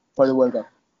for the World Cup.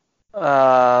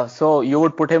 So you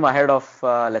would put him ahead of,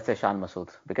 let's say, Shan Masood,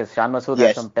 because Shan Masood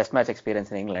has some test match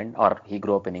experience in England, or he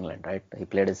grew up in England, right? He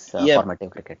played his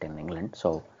formative cricket in England.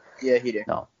 So yeah, he did.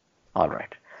 No, all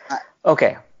right.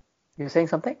 Okay, you saying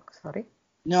something? Sorry.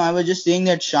 No, I was just saying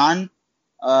that Shan,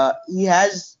 he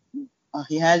has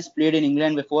played in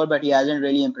England before, but he hasn't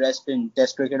really impressed in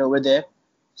Test cricket over there.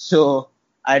 So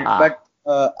I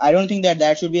don't think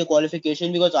that should be a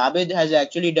qualification because Abid has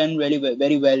actually done very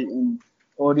well in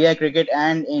ODI cricket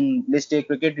and in list A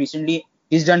cricket recently.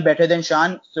 He's done better than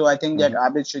Shan, so I think that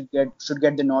Abid should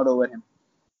get the nod over him.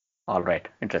 All right,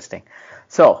 interesting.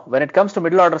 So when it comes to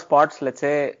middle order spots, let's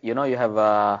say, you have,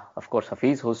 of course,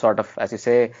 Hafiz, who's sort of, as you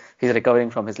say, he's recovering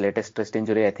from his latest wrist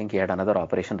injury. I think he had another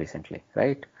operation recently,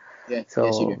 right? Yeah,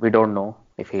 yes, he So did. we don't know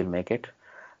if he'll make it.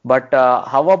 But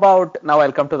how about, now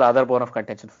I'll come to the other bone of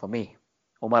contention for me,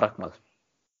 Umar Akmal.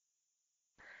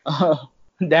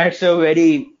 That's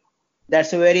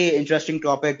a very interesting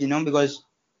topic, because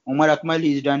Umar Akmal,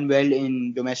 he's done well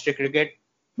in domestic cricket,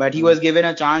 but he was given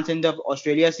a chance in the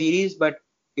Australia series, but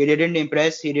he didn't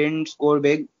impress. He didn't score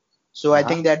big. So I Uh-huh.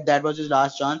 think that was his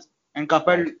last chance. And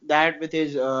coupled Right. that with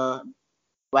his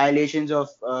violations of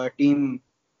team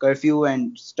curfew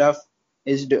and stuff,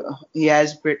 is he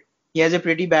has he has a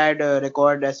pretty bad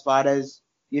record as far as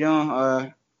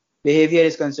behavior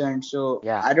is concerned. So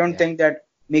Yeah, I don't yeah. think that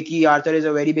Mickey Arthur is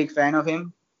a very big fan of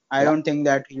him. I Yeah. don't think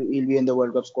that he'll be in the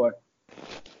World Cup squad.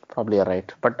 Probably you're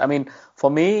right. But I mean,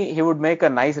 for me, he would make a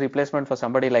nice replacement for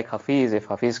somebody like Hafiz if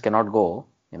Hafiz cannot go.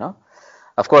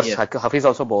 Of course, Yes. Hafiz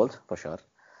also bowls for sure.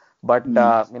 But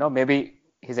Hmm. maybe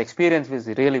his experience is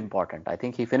really important. I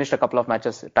think he finished a couple of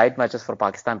matches, tight matches for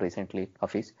Pakistan recently,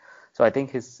 Hafiz. So I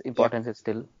think his Yeah. importance is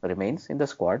still remains in the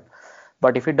squad.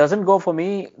 But if it doesn't go for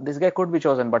me, this guy could be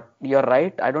chosen. But you're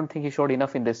right. I don't think he showed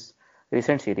enough in this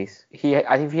recent series. If he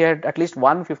had at least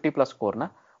 150 plus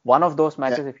score, one of those Yeah.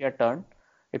 matches, if he had turned,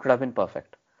 it would have been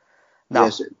perfect. Now,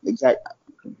 Yes.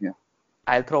 Exactly. Yeah.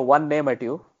 I'll throw one name at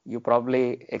you. You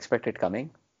probably expect it coming.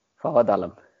 Fawad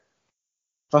Alam.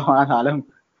 Fawad Alam.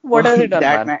 What has he done,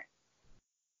 That man? man.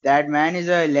 That man is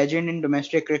a legend in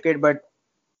domestic cricket, but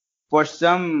for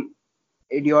some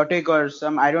idiotic or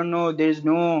some, I don't know, there's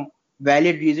no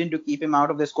valid reason to keep him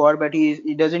out of the squad, but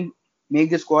he doesn't make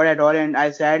the squad at all. And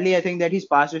I think that he's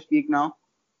past his peak now.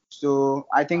 So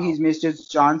I think Wow. he's missed his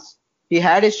chance. He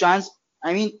had his chance.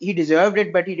 I mean, he deserved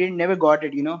it, but he didn't never got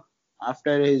it.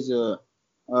 After his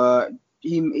uh,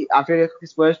 after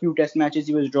his first few Test matches,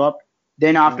 he was dropped.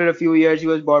 Then after a few years, he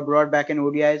was brought back in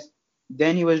ODIs.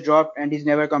 Then he was dropped, and he's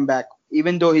never come back.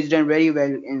 Even though he's done very well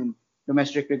in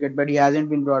domestic cricket, but he hasn't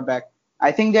been brought back.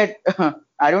 I think that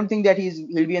I don't think that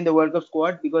he'll be in the World Cup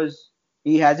squad because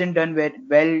he hasn't done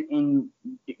well in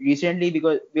recently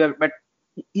because but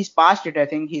he's past it. I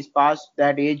think he's past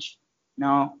that age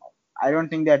now. I don't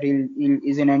think that he'll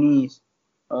is in any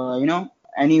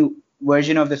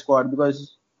version of the squad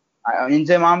because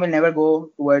Inzamam will never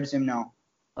go towards him now.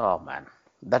 Oh man,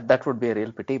 that would be a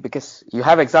real pity because you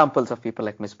have examples of people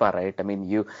like Misbah, right? I mean,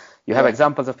 you have Yeah,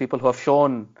 examples of people who have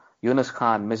shown Yunus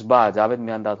Khan, Misbah, Javed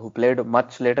Miandad, who played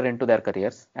much later into their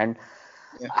careers, and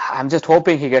yeah, I'm just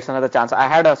hoping he gets another chance. I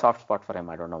had a soft spot for him.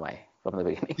 I don't know why from the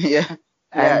beginning, yeah,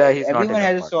 and yeah. he's not in Everyone the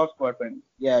has a squad. soft spot for him.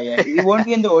 Yeah, yeah. He won't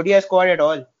be in the ODI squad at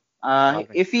all. All right.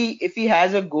 If he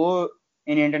has a go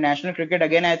in international cricket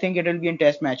again, I think it will be in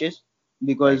Test matches Right.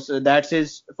 because that's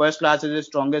his first class is his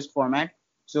strongest format.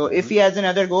 So if Hmm. he has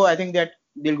another go, I think that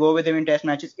they'll go with him in Test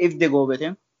matches if they go with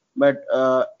him. But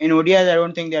in ODIs, I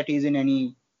don't think that he's in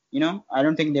any. I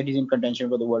don't think that he's in contention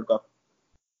for the World Cup.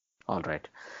 All right.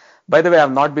 By the way,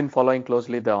 I've not been following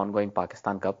closely the ongoing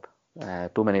Pakistan Cup.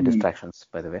 Too many Hmm. distractions,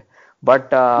 by the way.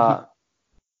 But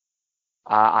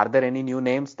are there any new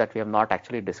names that we have not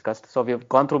actually discussed? So we've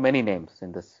gone through many names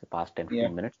in this past 10, Yeah.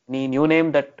 15 minutes. Any new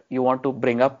name that you want to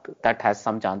bring up that has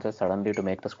some chances suddenly to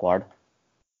make the squad?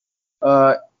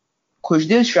 Uh,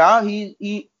 Khushdil Shah,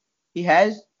 he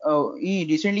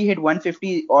recently hit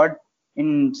 150 odd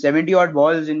in 70 odd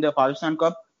balls in the Pakistan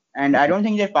Cup, and I don't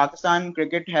think that Pakistan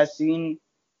cricket has seen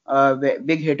a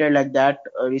big hitter like that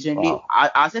recently. Wow.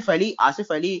 Asif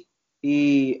Ali,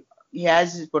 he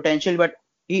has potential, but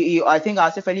I think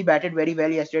Asif Ali batted very well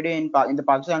yesterday in the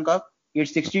Pakistan Cup. He hit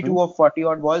Hmm. 62 of 40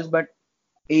 odd balls, but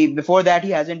before that he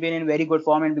hasn't been in very good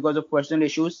form, and because of personal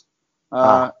issues.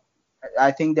 Uh, Ah,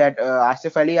 I think that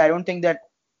Asif Ali, I don't think that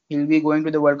he'll be going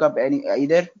to the World Cup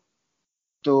either.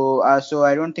 So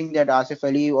I don't think that Asif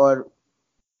Ali or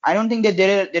I don't think that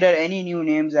there are any new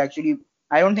names actually.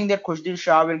 I don't think that Khushdil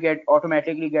Shah will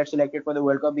automatically get selected for the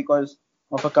World Cup because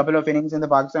of a couple of innings in the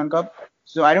Pakistan Cup.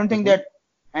 So I don't think hmm. that,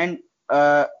 and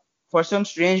uh, for some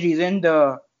strange reason,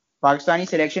 the Pakistani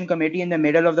selection committee in the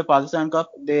middle of the Pakistan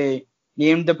Cup they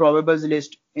named the probables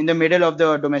list in the middle of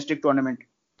the domestic tournament.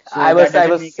 So I that was I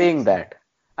doesn't was make any seeing sense. that.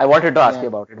 I wanted to ask Yeah. you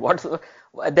about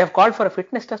it. They've called for a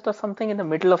fitness test or something in the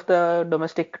middle of the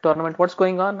domestic tournament. What's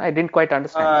going on? I didn't quite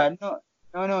understand that.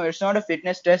 No, no, it's not a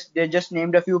fitness test. They just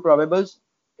named a few probables.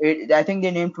 I think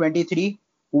they named 23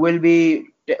 who will be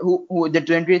who the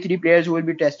 23 players who will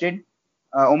be tested.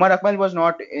 Omar Akmal was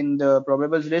not in the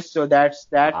probables list, so that's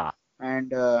that. Ah,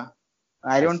 And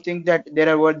I I don't see. think that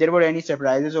there were any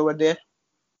surprises over there.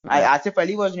 Yeah. Asif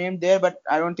Ali was named there, but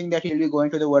I don't think that he'll be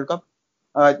going to the World Cup.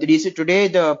 Today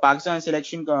the Pakistan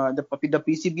selection, the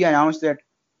PCB announced that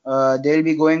they'll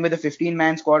be going with a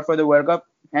 15-man squad for the World Cup,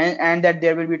 and that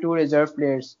there will be two reserve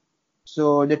players.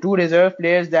 So the two reserve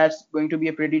players, that's going to be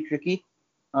a pretty tricky.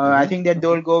 I think that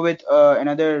they'll go with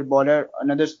another bowler,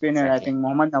 another spinner. I Exactly. think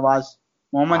Mohammad Nawaz.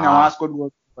 Mohammad Ah, Nawaz could go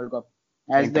to the World Cup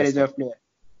as the interesting. reserve player.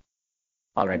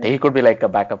 All right. Yeah, He could be like a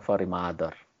backup for Imad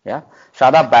or, yeah.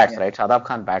 Shadab bats, yeah, right? Shadab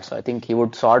Khan bats. So I think he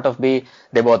would sort of be,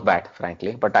 they both bat,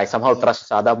 frankly. But I somehow yeah, trust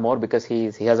Shadab more because he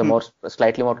has a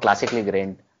slightly more classically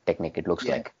grained technique, it looks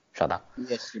yeah. like, Shadab.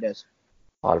 Yes, he does.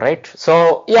 All right.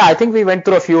 So, yeah, I think we went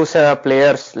through a few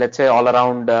players, let's say all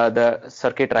around the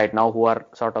circuit right now who are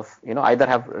sort of, either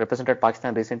have represented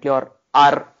Pakistan recently or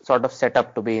are sort of set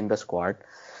up to be in the squad.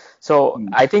 So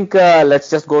I think let's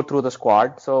just go through the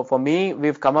squad. So for me,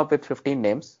 we've come up with 15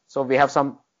 names. So we have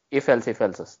some if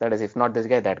else's. That is, if not this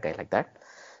guy, that guy, like that.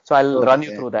 So I'll run you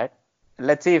Okay. through that.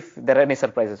 Let's see if there are any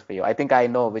surprises for you. I think I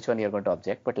know which one you're going to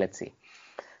object, but let's see.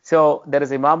 So there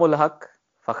is Imamul Haq,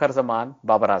 Fakhar Zaman,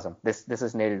 Babar Azam. This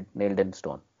is nailed in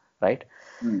stone, right?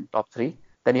 Top three.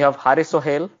 Then you have Haris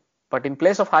Sohail, but in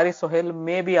place of Haris Sohail,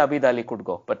 maybe Abid Ali could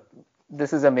go, but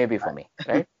this is a maybe for me,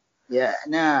 right? Yeah,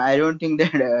 nah, I don't think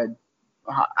that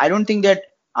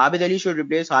Abid Ali should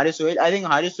replace Haris Sohail. I think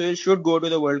Haris Sohail should go to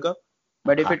the World Cup.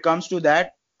 But if it comes to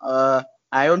that, I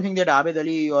don't think that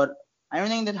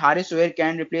Haris Sohail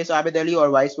can replace Abid Ali or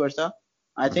vice versa.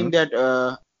 I think that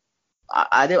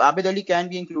Abid Ali can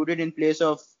be included in place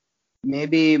of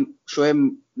maybe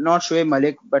not Shoaib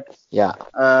Malik, but Yeah.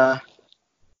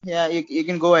 yeah, you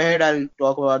can go ahead. I'll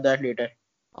talk about that later.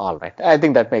 All right. I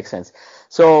think that makes sense.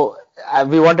 So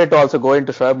we wanted to also go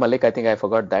into Shoaib Malik. I think I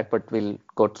forgot that, but we'll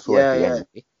go through at Yeah, the yeah. end.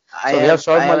 Maybe. So we have I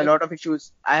Shoaib have a Malik. lot of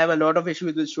issues. I have a lot of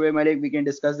issues with Shoaib Malik. We can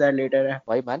discuss that later.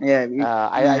 Why, man? Yeah,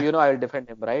 I will defend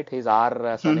him, right? He's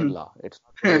our son-in-law. It's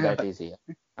not really that easy.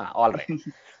 All right.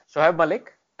 Shoaib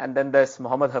Malik, and then there's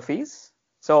Mohammad Hafiz.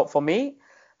 So for me,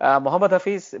 Mohammad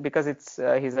Hafiz, because he's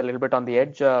a little bit on the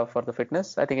edge for the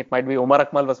fitness. I think it might be Umar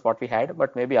Akmal was what we had,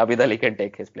 but maybe Abid Ali can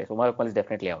take his place. Umar Akmal is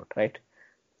definitely out, right?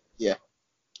 yeah,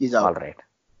 he's All out. right.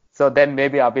 So then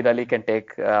maybe Abid Ali can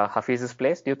take Hafiz's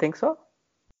place. Do you think so?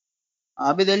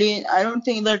 Abid Ali, I don't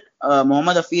think that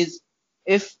Mohammad Hafiz,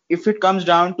 if it comes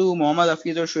down to Mohammad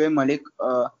Hafiz or Shoaib Malik,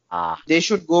 they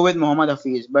should go with Mohammad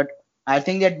Hafiz. But I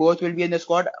think that both will be in the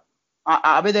squad.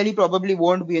 Abid Ali probably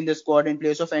won't be in the squad in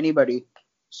place of anybody.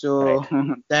 So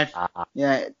that,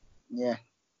 yeah.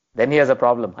 Then he has a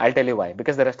problem. I'll tell you why.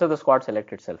 Because the rest of the squad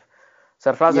select itself.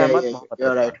 Sarfraz Ahmad, Mohammad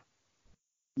You're Rizwan. right.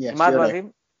 Yes, Imad you're right.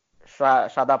 Wazim,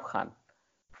 Shadab Khan.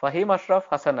 Fahim Ashraf,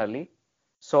 Hassan Ali.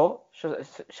 So,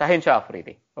 Shaheen Shah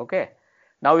Afridi. Okay.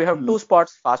 Now we have two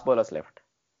spots fast bowlers left.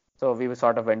 So we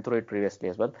sort of went through it previously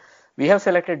as well. We have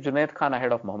selected Junaid Khan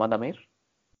ahead of Mohammad Amir.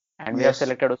 And we have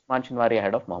selected Usman Chinwari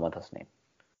ahead of Mohammad Hasnain.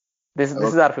 This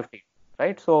is our 15,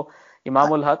 right? So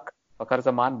Imamul Haq, Fakhar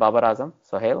Zaman, Babar Azam,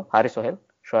 Haris Sohail,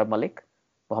 Shoaib Malik,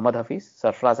 Mohammad Hafiz,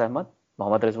 Sarfraz Ahmad,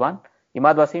 Mohammad Rizwan,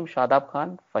 Imad Wasim, Shadab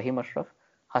Khan, Fahim Ashraf,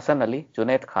 Hassan Ali,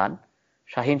 Junaid Khan,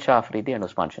 Shaheen Shah Afridi, and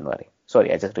Usman Chinwari.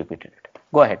 Sorry, I just repeated it.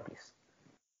 Go ahead, please.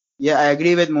 Yeah, I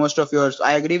agree with most of yours.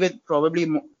 I agree with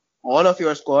probably all of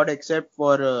your squad except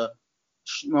for Haris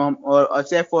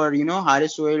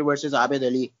Sohail versus Abid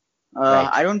Ali. Right.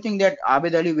 I don't think that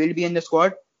Abid Ali will be in the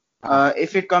squad.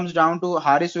 If it comes down to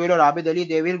Haris Sohail or Abid Ali,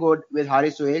 they will go with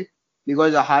Haris Sohail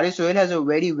because Haris Sohail has a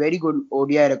very, very good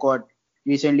ODI record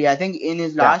recently. I think in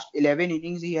his last 11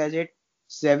 innings, he has hit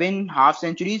 7 half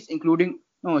centuries,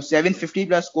 750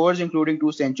 plus scores, including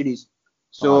 2 centuries.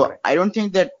 So I don't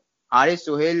think that Haris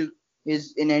Sohail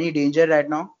is in any danger right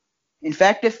now. In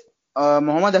fact, if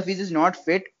Mohammad Hafiz is not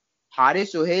fit,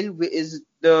 Haris Sohail is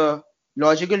the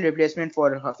logical replacement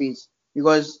for Hafiz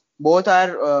because both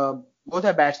are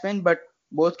batsmen, but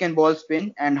both can ball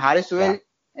spin, and Haris Sohail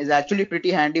is actually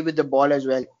pretty handy with the ball as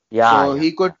well.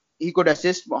 He could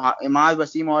assist Imad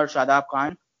Wasim or Shadab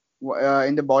Khan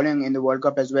in the bowling in the World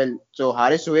Cup as well. So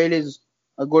Haris Sohail is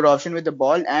a good option with the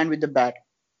ball and with the bat.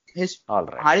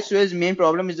 Haris Sohail's main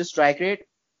problem is the strike rate.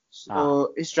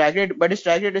 So his strike rate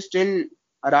is still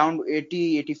around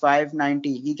 80, 85,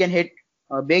 90. He can hit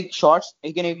big shots.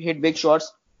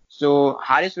 So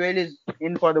Haris Sohail is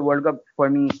in for the World Cup for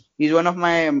me. He's one of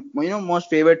my most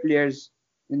favorite players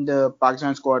in the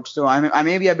Pakistan squad. So I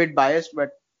may be a bit biased,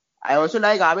 but I also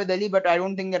like Abid Ali, but I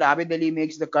don't think that Abid Ali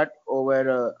makes the cut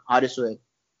over Haris Sohail.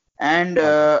 And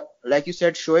like you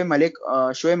said, Shoaib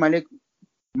Malik.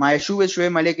 My issue with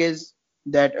Shoaib Malik is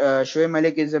that Shoaib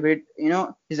Malik is a bit,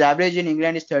 his average in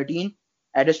England is 13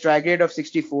 at a strike rate of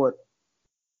 64.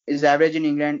 His average in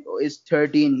England is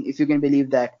 13, if you can believe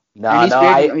that.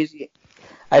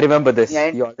 I remember this.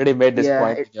 Yeah, You already made this yeah,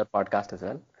 point in your podcast as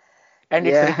well. And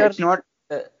its yeah. It's return, not.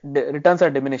 returns are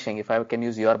diminishing, if I can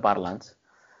use your parlance.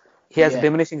 He has Yeah,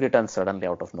 diminishing returns suddenly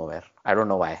out of nowhere. I don't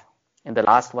know why. In the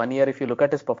last 1 year, if you look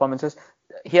at his performances,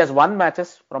 he has won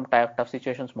matches from tough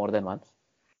situations more than once.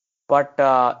 But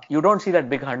you don't see that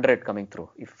big 100 coming through.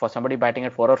 If for somebody batting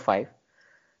at 4 or 5,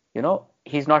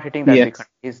 he's not hitting that yeah. big 100.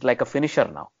 He's like a finisher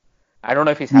now. I don't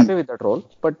know if he's Hmm. happy with that role,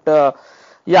 but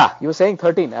yeah, you were saying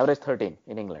 13, average 13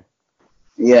 in England.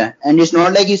 Yeah, and it's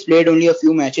not like he's played only a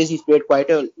few matches. He's played quite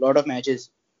a lot of matches.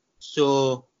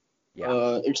 So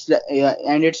Yeah, yeah,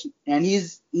 and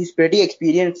he's pretty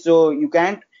experienced. So you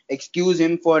can't excuse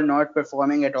him for not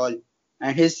performing at all.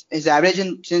 And his average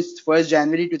since 1st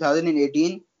January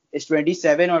 2018 is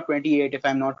 27 or 28 if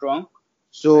I'm not wrong.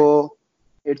 right. So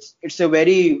it's a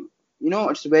very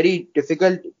it's very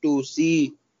difficult to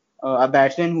see a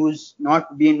batsman who's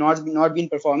not been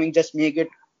performing just make it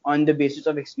on the basis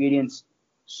of experience.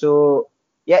 So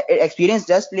yeah, experience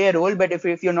does play a role, but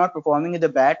if you're not performing with the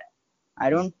bat, I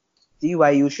don't see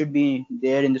why you should be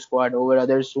there in the squad over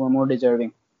others who are more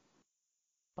deserving.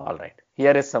 All right.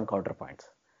 Here is some counterpoints,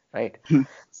 right?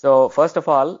 So first of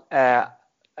all,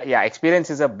 yeah, experience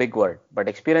is a big word, but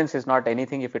experience is not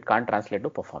anything if it can't translate to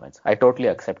performance. I totally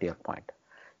accept your point.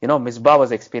 Misbah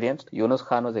was experienced, Yunus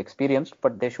Khan was experienced,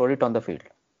 but they showed it on the field,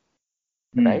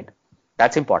 right?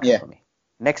 That's important Yeah, for me.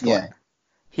 Next one, yeah.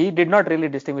 he did not really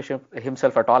distinguish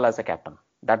himself at all as a captain.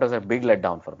 That was a big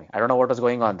letdown for me. I don't know what was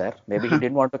going on there. Maybe he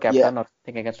didn't want to Yeah, captain or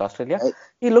something against Australia. I-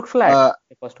 He looked flat uh,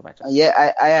 the first two matches.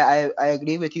 yeah. I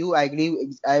agree with you. I agree.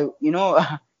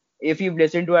 If you've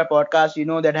listened to our podcast, you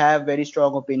know that I have very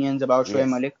strong opinions about Shoaib Yes.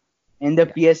 Malik. In the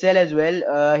Yeah. PSL as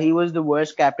well, he was the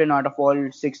worst captain out of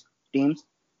all 6 teams.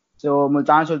 So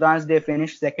Multan Sultans they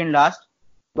finished second last,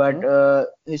 but Mhm.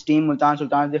 his team Multan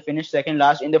Sultans they finished second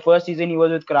last. In the first season he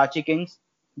was with Karachi Kings.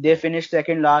 They finished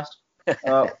second last,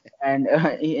 uh, and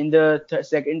in the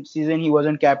second season he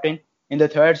wasn't captain. In the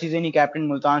third season he captained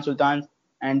Multan Sultans,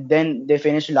 and then they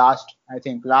finished last. I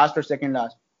think last or second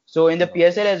last. So in the Oh.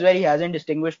 PSL as well he hasn't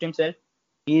distinguished himself.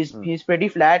 He's pretty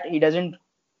flat. He doesn't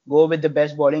go with the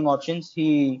best bowling options.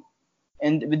 He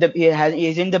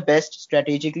isn't the best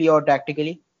strategically or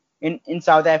tactically. In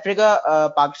South Africa,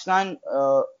 Pakistan,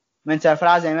 when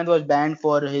Sarfaraz Ahmed was banned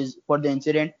for the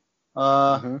incident,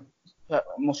 uh, Mhm.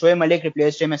 Shoaib Malik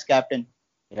replaced him as captain,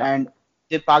 Yeah. and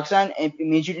the Pakistan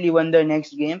immediately won the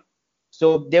next game.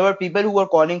 So there were people who were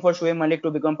calling for Shoaib Malik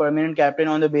to become permanent captain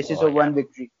on the basis Oh, of yeah. one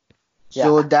victory.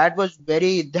 So Yeah. that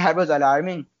was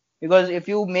alarming, because if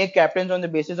you make captains on the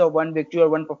basis of one victory or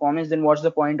one performance, then what's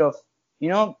the point of you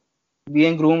know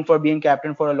being groomed for being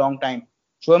captain for a long time?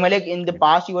 Shoaib Malik in the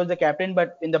past he was the captain,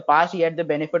 but in the past he had the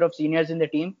benefit of seniors in the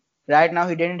team. Right now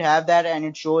he didn't have that, and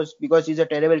it shows because he's a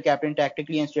terrible captain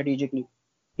tactically and strategically.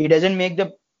 He doesn't make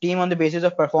the team on the basis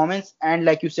of performance, and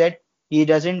like you said, he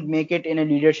doesn't make it in a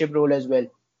leadership role as well.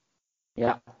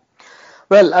 Yeah.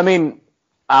 Well, I mean,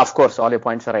 of course, all your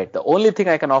points are right. The only thing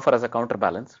I can offer as a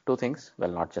counterbalance, two things,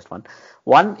 well, not just one.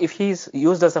 One, if he's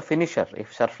used as a finisher,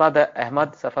 if Sarfraz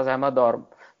Ahmad or,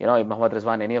 Mohammad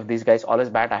Rizwan, any of these guys always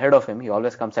bat ahead of him, he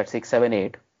always comes at 6, 7,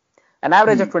 8. An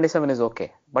average of 27 is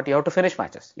okay, but you have to finish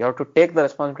matches. You have to take the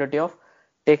responsibility of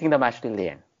taking the match till the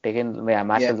end, taking a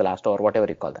match Yeah, till the last over, whatever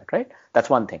you call that, right? That's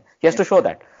one thing. He has yeah, to show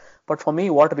that. But for me,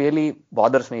 what really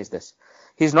bothers me is this.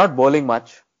 He's not bowling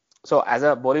much. So as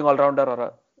a bowling all-rounder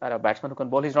or a batsman who can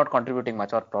bowl, he's not contributing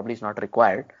much or probably is not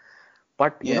required.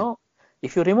 But, yeah,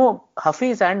 if you remove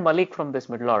Hafiz and Malik from this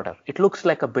middle order, it looks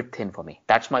like a bit thin for me.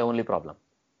 That's my only problem,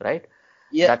 right?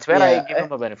 yeah, That's where I yeah. give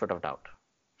him a benefit of doubt.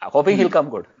 I'm hoping he'll come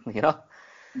good,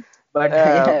 But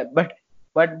Uh, yeah,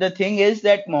 but the thing is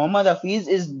that Mohammad Hafiz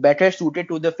is better suited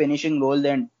to the finishing role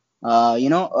than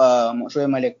Shoaib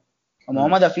Malik. hmm,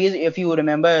 Mohammad Hafiz, if you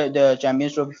remember the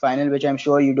Champions Trophy final, which I'm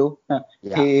sure you do,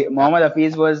 yeah, yeah, Mohammad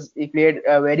Hafiz he played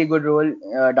a very good role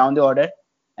down the order,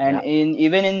 and yeah,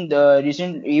 even in the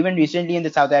recently in the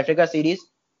South Africa series,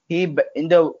 in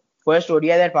the first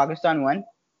ODI that Pakistan won,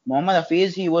 Mohammad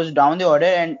Hafiz he was down the order,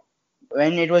 and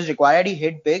when it was required, he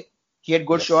hit big. He had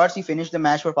good yes, shots. He finished the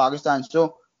match for Pakistan.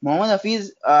 So Mohammad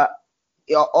Hafiz,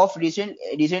 of recent,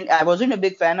 I wasn't a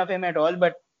big fan of him at all.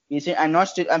 But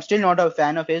I'm still not a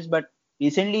fan of his. But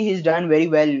recently, he's done very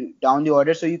well down the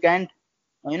order. So you can't,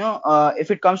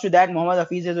 if it comes to that, Mohammad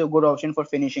Hafiz is a good option for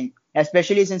finishing,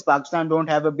 especially since Pakistan don't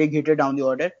have a big hitter down the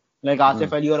order like hmm,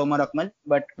 Asif Ali or Omar Akmal.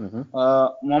 But hmm.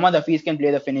 Mohammad Hafiz can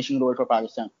play the finishing role for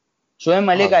Pakistan. Shoaib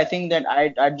Malik, All I right. think that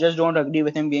I just don't agree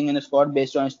with him being in the squad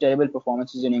based on his terrible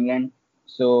performances in England.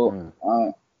 So, Hmm.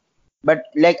 but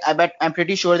I'm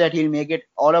pretty sure that he'll make it.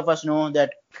 All of us know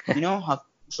that,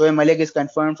 Shoaib Malik is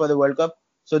confirmed for the World Cup.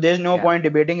 So there's no Yeah. point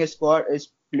debating his squad, his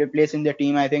place in the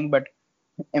team, I think, but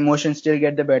emotions still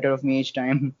get the better of me each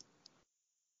time.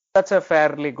 That's a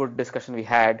fairly good discussion we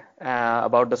had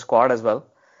about the squad as well.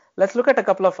 Let's look at a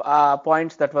couple of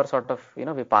points that were sort of,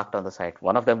 we parked on the side.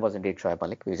 One of them was indeed Shoaib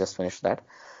Malik. We just finished that.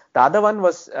 The other one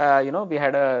was, we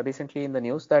had recently in the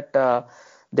news that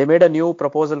they made a new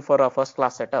proposal for a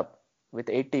first-class setup with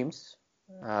 8 teams.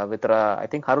 I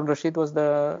think Harun Rashid was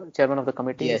the chairman of the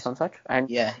committee or Yes. some such,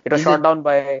 and Yeah. it was shot down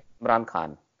by Imran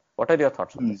Khan. What are your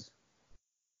thoughts on this?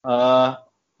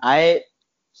 I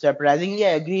surprisingly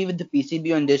I agree with the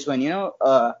PCB on this one.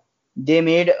 They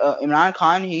made Imran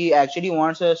Khan. He actually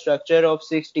wants a structure of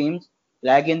 6 teams,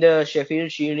 like in the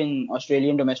Sheffield Shield in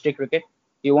Australian domestic cricket.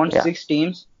 He wants Yeah. 6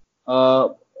 teams. Uh,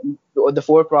 the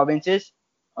 4 provinces,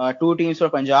 2 teams for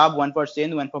Punjab, one for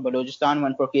Sindh, one for Balochistan,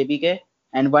 one for KPK,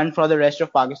 and one for the rest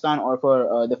of Pakistan or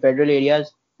for the federal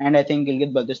areas, and I think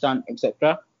Gilgit-Baltistan,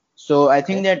 etc. So I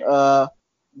think Okay. that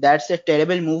that's a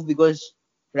terrible move because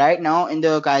right now in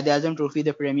the Qaid-e-Azam Trophy,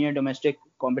 the premier domestic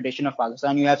competition of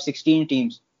Pakistan, you have 16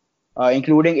 teams,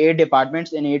 including 8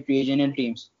 departments and 8 regional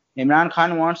teams. Imran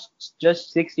Khan wants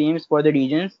just 6 teams for the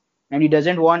regions, and he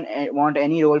doesn't want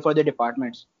any role for the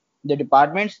departments. The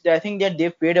departments, I think that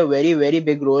they've played a very, very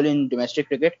big role in domestic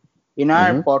cricket. In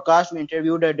our Mm-hmm. podcast, we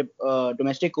interviewed a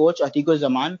domestic coach, Atikur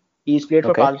Zaman. He's played for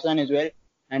Okay. Pakistan as well.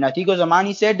 And Atikur Zaman,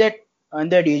 he said that in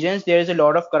the regions, there is a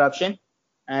lot of corruption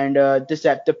and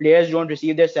the players don't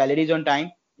receive their salaries on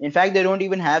time. In fact, they don't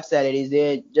even have salaries.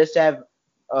 They just have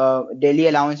daily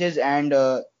allowances and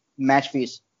match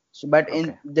fees. So, but in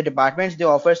Okay. the departments, they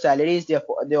offer salaries,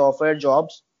 they offer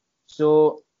jobs.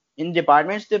 So in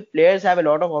departments, the players have a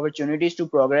lot of opportunities to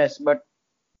progress. But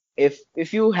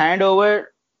if you hand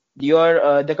over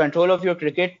your the control of your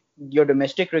cricket, your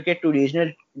domestic cricket to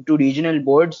regional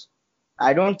boards,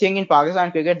 I don't think in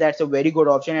Pakistan cricket that's a very good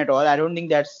option at all.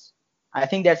 I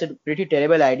think that's a pretty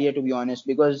terrible idea to be honest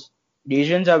because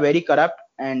regions are very corrupt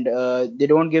and they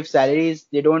don't give salaries.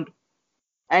 They don't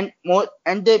and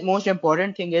the most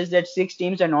important thing is that 6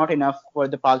 teams are not enough for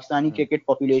the Pakistani Mm. cricket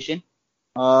population.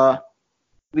 Uh, Yeah.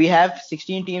 we have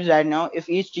 16 teams right now. If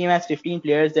each team has 15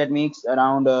 players, that makes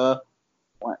around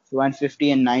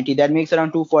 150 and 90. That makes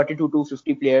around 240 to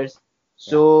 250 players. Yeah.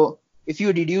 So if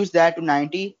you reduce that to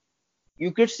 90,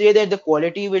 you could say that the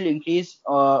quality will increase,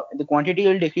 the quantity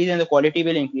will decrease and the quality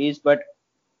will increase. But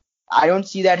I don't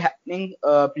see that happening.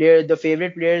 The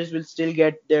favorite players will still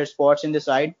get their spots in the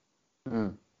side.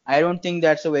 Mm. I don't think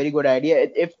that's a very good idea.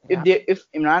 Yeah. If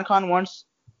Imran Khan wants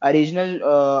a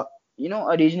regional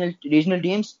regional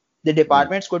teams, the Mm.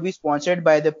 departments could be sponsored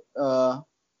by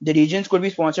the regions could be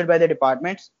sponsored by the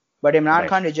departments. But Imran Right.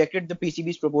 Khan rejected the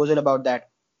PCB's proposal about that.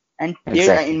 And there,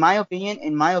 Exactly. in my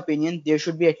opinion, there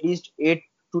should be at least 8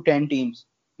 to 10 teams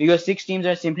because 6 teams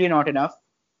are simply not enough.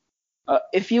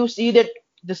 If you see that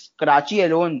this Karachi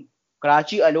alone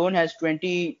has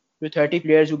 20 to 30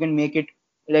 players who can make it.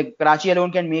 Like Karachi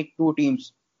alone can make 2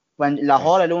 teams. When Right.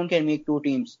 Lahore alone can make 2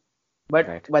 teams. But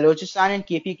Right. Balochistan and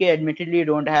KPK admittedly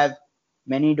don't have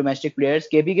many domestic players.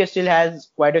 KPK still has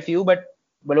quite a few, but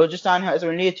Balochistan has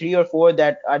only 3 or 4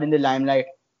 that are in the limelight.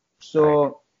 Right.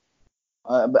 So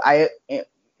but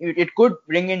it could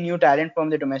bring in new talent from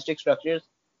the domestic structures,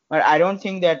 but I don't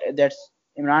think that's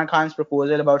Imran Khan's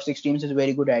proposal about 6 teams is a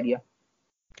very good idea.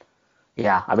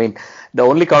 Yeah, I mean, the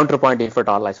only counterpoint, if at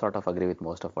all, I sort of agree with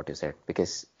most of what you said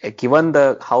because given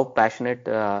the how passionate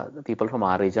the people from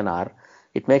our region are,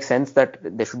 it makes sense that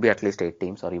there should be at least 8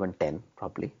 teams or even 10,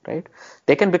 probably, right?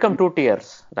 They can become 2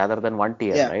 tiers rather than 1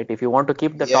 tier, Yeah, right? If you want to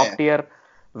keep the yeah, top tier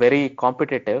very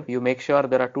competitive, you make sure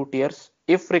there are 2 tiers.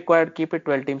 If required, keep it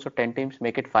 12 teams or 10 teams,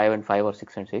 make it 5 and 5 or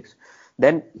 6 and 6.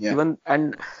 Then yeah, even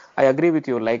and I agree with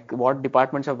you. Like what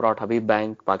departments have brought, Habib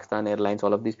Bank, Pakistan Airlines,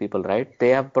 all of these people, right? They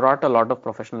have brought a lot of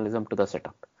professionalism to the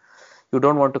setup. You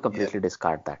don't want to yeah. completely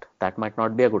discard that. That might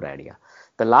not be a good idea.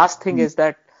 The last thing Hmm. is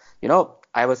that,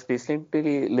 I was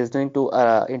recently listening to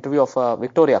an interview of a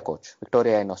Victoria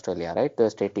in Australia, right? The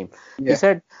state team. He Yeah,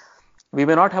 said, we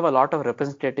may not have a lot of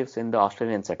representatives in the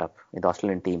Australian setup, in the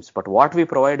Australian teams, but what we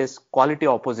provide is quality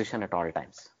opposition at all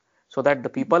times. So that the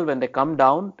people, when they come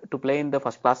down to play in the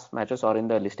first class matches or in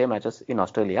the list A matches in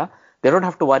Australia, they don't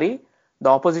have to worry. The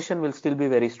opposition will still be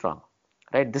very strong,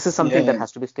 right? This is yeah, something that yeah.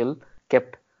 has to be still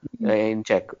kept Hmm. in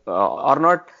check, or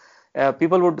not.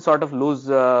 People would sort of lose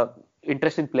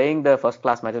interest in playing the first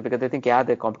class matches because they think, yeah,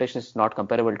 the competition is not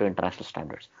comparable to international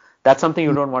standards. That's something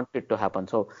you don't want it to happen.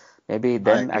 So maybe I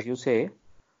then, as agree. you say,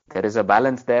 there is a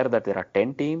balance there that there are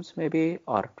 10 teams maybe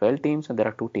or 12 teams and there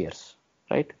are 2 tiers,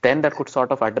 right? Then that could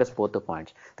sort of address both the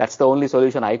points. That's the only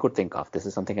solution I could think of. This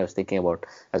is something I was thinking about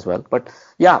as well. But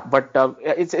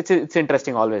it's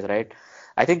interesting always, right?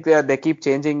 I think they keep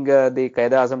changing the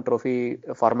Qaeda-Azam Trophy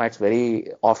formats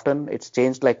very often. It's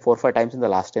changed like 4 or 5 times in the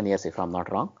last 10 years, if I'm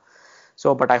not wrong.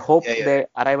 So, but I hope they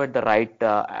arrive at the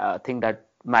right thing that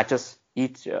matches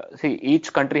each.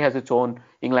 Each country has its own.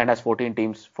 England has 14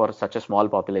 teams for such a small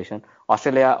population.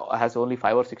 Australia has only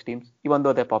 5 or 6 teams, even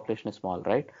though their population is small,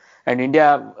 right? And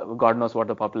India, God knows what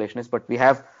the population is, but we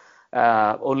have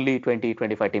only 20,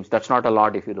 25 teams. That's not a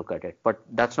lot if you look at it, but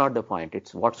that's not the point.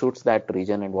 It's what suits that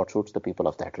region and what suits the people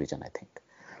of that region, I think.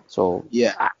 So,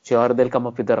 sure, they'll come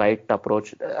up with the right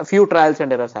approach. A few trials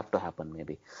and errors have to happen,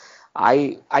 maybe.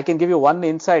 I can give you one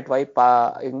insight why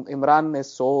Imran is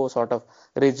so sort of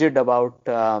rigid about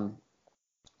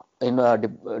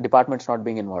departments not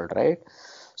being involved, right?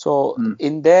 So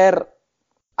in there,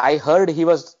 I heard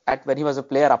when he was a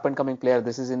player, up and coming player.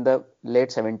 This is in the late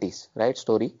 70s, right?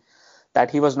 Story that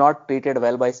he was not treated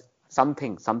well by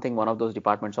something. One of those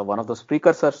departments or one of those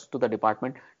precursors to the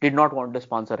department did not want to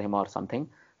sponsor him or something.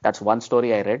 That's one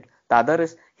story I read. The other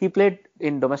is he played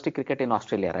in domestic cricket in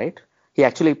Australia, right? He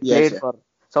actually played for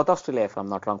South Australia, if I'm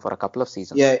not wrong, for a couple of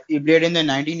seasons. Yeah, he played in the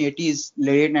 1980s,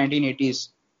 late 1980s.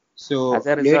 So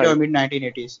late or mid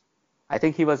 1980s. I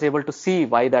think he was able to see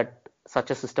why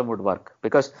such a system would work,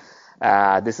 because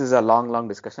this is a long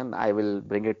discussion. I will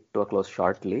bring it to a close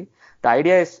shortly. The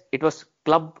idea is it was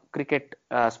club cricket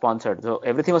sponsored. So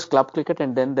everything was club cricket,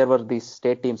 and then there were these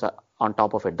state teams on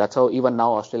top of it. That's how even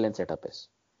now Australian setup is.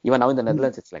 Even now in the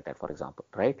Netherlands, it's like that, for example,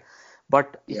 right?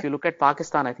 But if you look at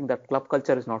Pakistan, I think that club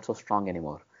culture is not so strong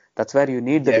anymore. That's where you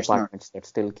need the departments that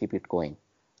still keep it going,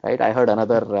 right? I heard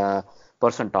another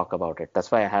person talk about it.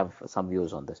 That's why I have some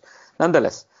views on this.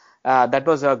 Nonetheless, that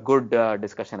was a good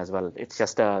discussion as well. It's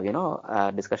just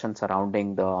a discussion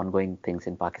surrounding the ongoing things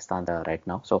in Pakistan right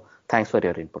now. So thanks for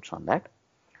your inputs on that.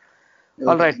 Okay,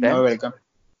 all right then. You're welcome.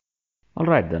 All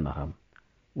right then, Aham.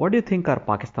 What do you think are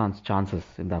Pakistan's chances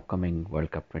in the upcoming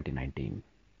World Cup 2019?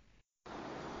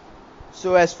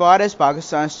 So as far as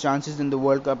Pakistan's chances in the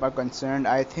World Cup are concerned,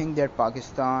 I think that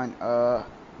Pakistan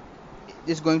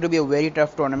is going to be a very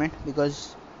tough tournament,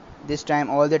 because this time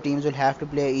all the teams will have to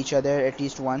play each other at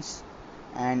least once,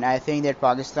 and I think that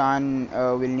Pakistan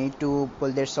will need to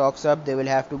pull their socks up. They will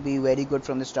have to be very good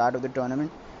from the start of the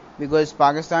tournament, because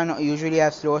Pakistan usually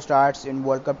have slow starts in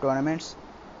World Cup tournaments,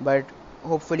 but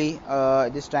hopefully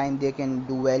this time they can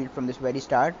do well from this very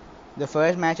start. The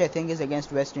first match I think is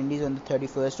against West Indies on the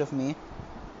 31st of May.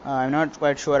 I'm not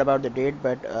quite sure about the date,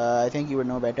 but I think you would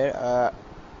know better.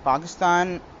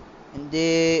 Pakistan,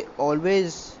 they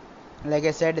always, like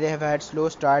I said, they have had slow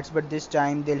starts, but this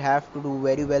time they'll have to do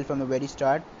very well from the very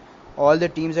start. All the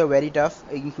teams are very tough,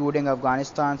 including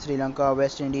Afghanistan, Sri Lanka,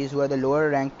 West Indies, who are the lower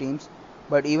ranked teams,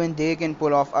 but even they can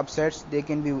pull off upsets. They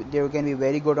can be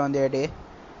very good on their day.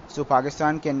 So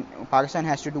Pakistan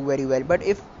has to do very well. But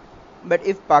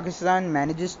if Pakistan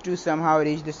manages to somehow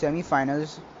reach the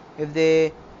semi-finals, if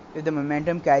the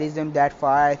momentum carries them that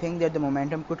far, I think that the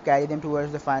momentum could carry them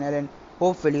towards the final, and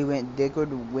hopefully they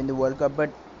could win the World Cup. But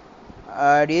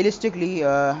realistically,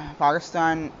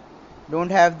 Pakistan don't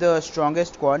have the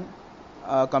strongest squad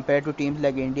compared to teams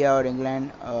like India or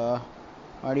England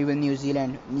or even New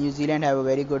Zealand. New Zealand have a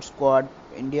very good squad.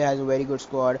 India has a very good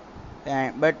squad,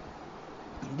 but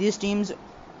these teams,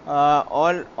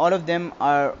 all of them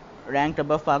are ranked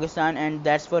above Pakistan, and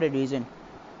that's for a reason.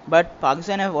 But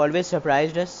Pakistan have always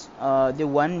surprised us. They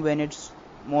won when it's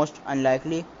most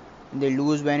unlikely, they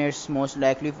lose when it's most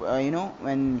likely.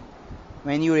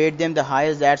 When you rate them the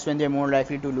highest, that's when they're more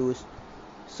likely to lose.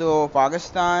 So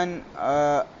Pakistan,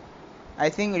 I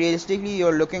think realistically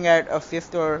you're looking at a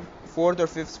fourth or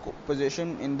fifth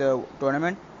position in the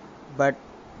tournament, but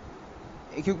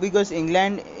because in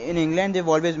England they've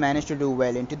always managed to do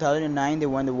well. In 2009 they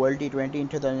won the World T20. In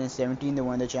 2017 they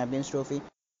won the Champions Trophy.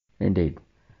 Indeed.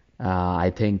 I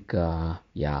think, I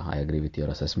agree with your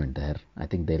assessment there. I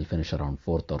think they'll finish around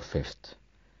 4th or 5th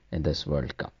in this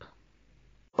World Cup.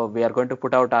 So we are going to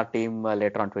put out our team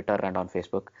later on Twitter and on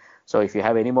Facebook. So if you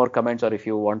have any more comments, or if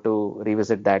you want to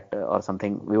revisit that or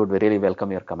something, we would really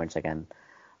welcome your comments again,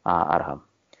 Arham.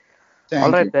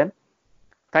 All right then.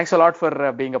 Thanks a lot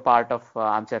for being a part of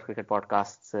Armchair Cricket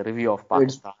Podcast's review of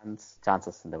Pakistan's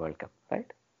chances in the World Cup, right?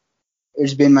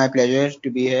 It's been my pleasure to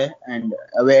be here, and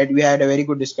we had a very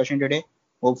good discussion today.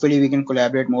 Hopefully we can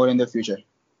collaborate more in the future.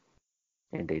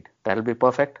 Indeed. That'll be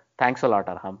perfect. Thanks a lot,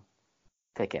 Arham.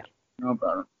 Take care. No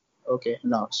problem. Okay,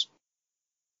 lots.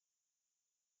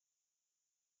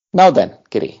 Now then,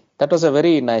 Kiri, that was a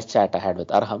very nice chat I had with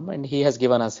Arham, and he has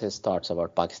given us his thoughts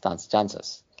about Pakistan's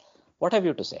chances. What have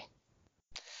you to say?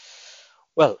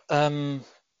 Well,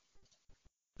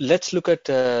 let's look at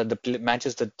the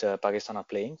matches that Pakistan are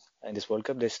playing in this World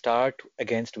Cup. They start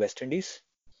against West Indies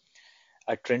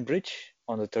at Trent Bridge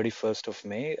on the 31st of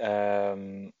May.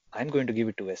 I'm going to give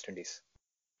it to West Indies.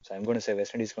 So I'm going to say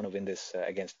West Indies is going to win this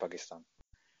against Pakistan.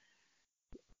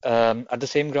 At the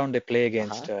same ground, they play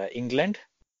against England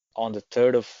on the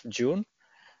 3rd of June.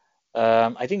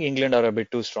 I think England are a bit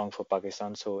too strong for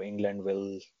Pakistan, so England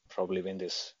will probably win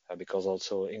this because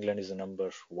also England is the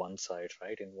number one side,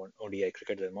 right, in ODI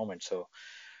cricket at the moment. So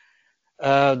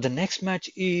the next match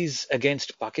is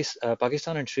against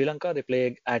Pakistan and Sri Lanka. They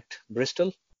play at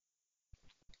Bristol,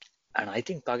 and I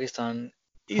think Pakistan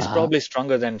is probably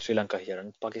stronger than Sri Lanka here,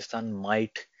 and Pakistan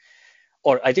might,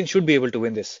 or I think should be able to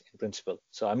win this in principle.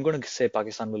 So I'm going to say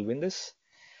Pakistan will win this.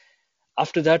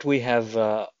 After that, we have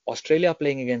Australia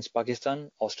playing against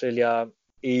Pakistan. Australia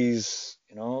is,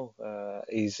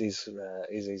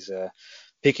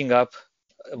 picking up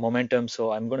momentum.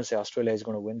 So I'm going to say Australia is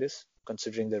going to win this,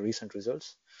 considering the recent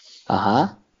results.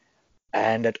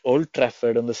 And at Old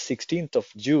Trafford on the 16th of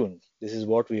June, this is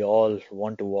what we all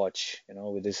want to watch.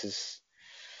 This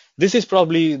is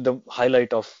probably the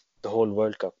highlight of the whole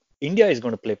World Cup. India is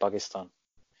going to play Pakistan.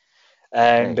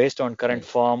 And based on current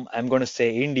form, I'm going to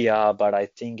say India, but I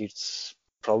think it's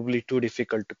probably too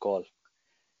difficult to call.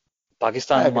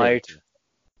 Pakistan might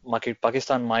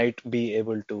be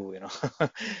able to,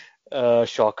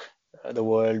 shock the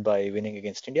world by winning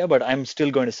against India, but I'm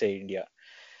still going to say India.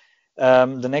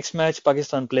 The next match,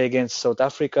 Pakistan play against South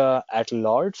Africa at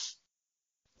Lords.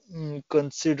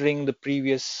 Considering the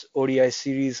previous ODI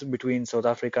series between South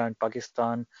Africa and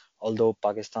Pakistan, although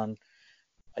Pakistan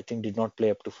I think did not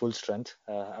play up to full strength.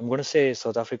 I'm going to say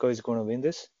South Africa is going to win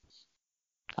this.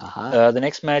 The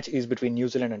next match is between New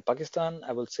Zealand and Pakistan.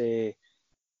 I will say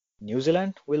New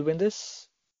Zealand will win this.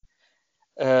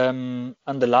 And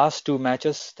the last two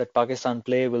matches that Pakistan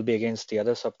play will be against the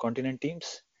other subcontinent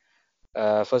teams.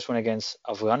 First one against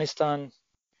Afghanistan.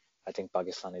 I think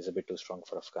Pakistan is a bit too strong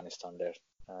for Afghanistan there.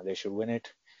 They should win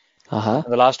it. And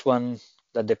the last one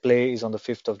that they play is on the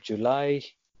 5th of July.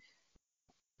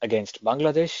 Against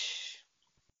Bangladesh.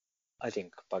 I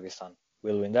think Pakistan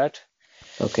will win that.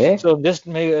 Okay. So just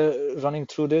running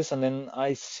through this, and then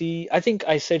I think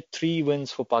I said 3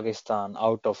 wins for Pakistan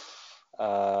out of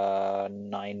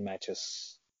 9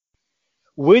 matches.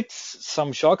 With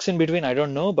some shocks in between, I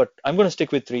don't know, but I'm going to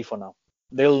stick with 3 for now.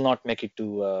 They'll not make it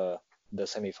to the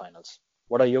semi-finals.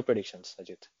 What are your predictions,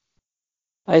 Ajit?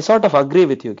 I sort of agree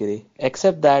with you, Giri,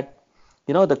 except that,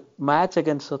 the match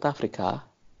against South Africa,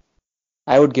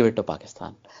 I would give it to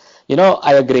Pakistan.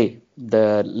 I agree.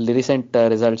 The recent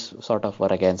results sort of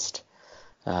were against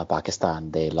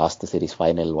Pakistan. They lost the series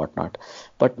final, whatnot.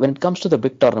 But when it comes to the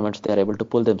big tournaments, they are able to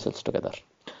pull themselves together.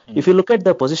 If you look at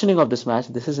the positioning of this match,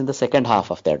 this is in the second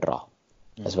half of their draw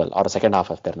as well, or the second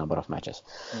half of their number of matches.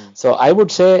 So I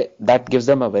would say that gives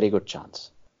them a very good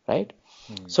chance, right?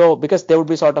 So because they would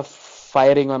be sort of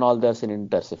firing on all their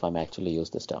cylinders, if I may actually use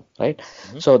this term, right?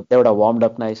 So they would have warmed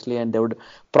up nicely, and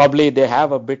they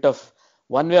have a bit of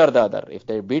one way or the other. If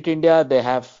they beat India, they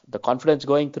have the confidence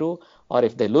going through, or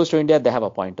if they lose to India, they have a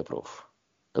point to prove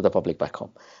to the public back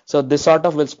home. So this sort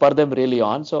of will spur them really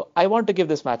on. So I want to give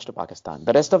this match to Pakistan.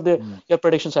 The rest of your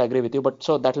predictions, I agree with you, but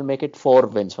so that will make it 4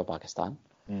 wins for Pakistan.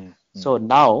 So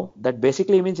now that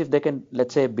basically means if they can,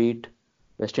 let's say, beat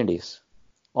West Indies,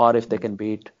 or if they can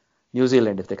beat New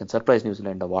Zealand, if they can surprise New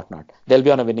Zealand or whatnot, they'll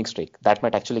be on a winning streak. That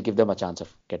might actually give them a chance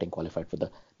of getting qualified for the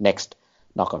next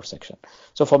knockout section.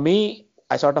 So for me,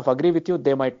 I sort of agree with you.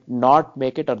 They might not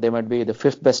make it, or they might be the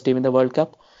 5th best team in the World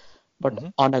Cup. But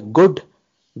on a good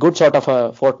sort of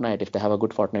a fortnight, if they have a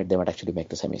good fortnight, they might actually make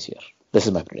the semis here. This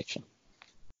is my prediction.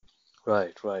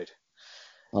 Right.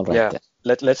 All right. Yeah.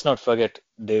 Let's not forget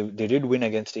they did win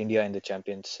against India in the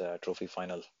Champions Trophy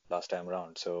final last time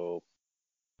around. So.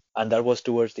 And that was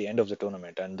towards the end of the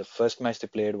tournament. And the first match they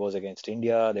played was against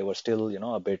India. They were still,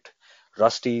 a bit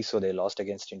rusty, so they lost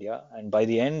against India. And by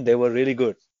the end, they were really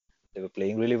good. They were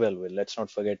playing really well. Let's not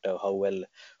forget how well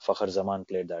Fakhar Zaman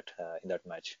played that in that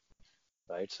match,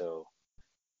 right? So,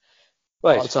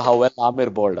 right. Also, how well Amir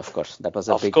bowled, of course. That was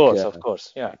a big. Of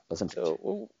course, yeah. Wasn't it?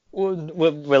 So,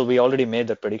 well, we already made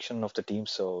the prediction of the team,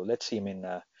 so let's see. I mean,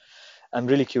 I'm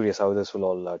really curious how this will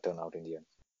all turn out in the end.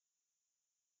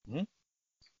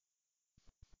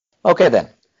 Okay, then.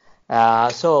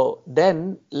 So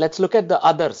then let's look at the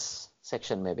others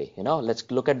section maybe.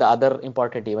 Let's look at the other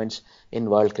important events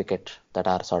in world cricket that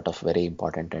are sort of very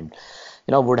important and,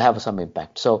 would have some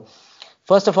impact. So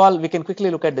first of all, we can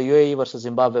quickly look at the UAE versus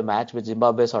Zimbabwe match, which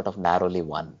Zimbabwe sort of narrowly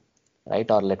won,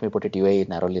 right? Or let me put it, UAE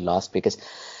narrowly lost because,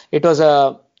 It was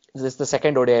this is the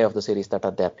second ODI of the series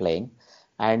that they're playing.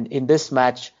 And in this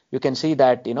match, you can see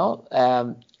that,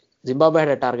 Zimbabwe had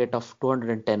a target of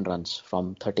 210 runs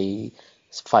from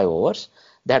 35 overs.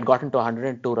 They had gotten to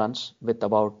 102 runs with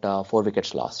about 4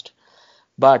 wickets lost.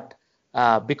 But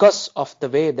because of the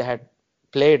way they had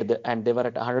played and they were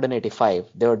at 185,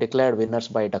 they were declared winners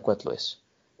by Duckworth Lewis,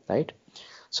 right?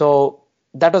 So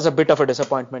that was a bit of a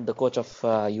disappointment. The coach of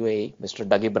UAE, Mr.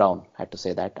 Dougie Brown, had to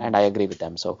say that, and I agree with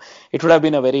them. So it would have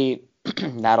been a very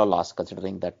narrow loss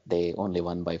considering that they only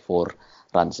won by 4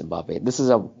 runs, Zimbabwe. This is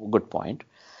a good point.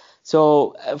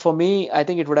 So for me, I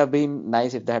think it would have been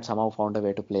nice if they had somehow found a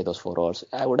way to play those 4 overs.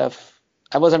 I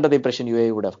was under the impression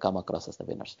UAE would have come across as the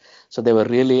winners. So they were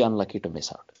really unlucky to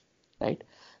miss out, right?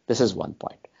 This is one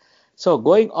point. So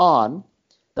going on,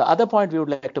 the other point we would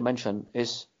like to mention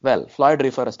is, well, Floyd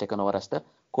Reefer has taken over as the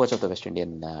coach of the West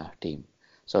Indian team.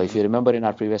 So if you remember in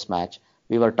our previous match,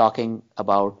 we were talking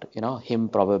about, him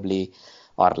probably,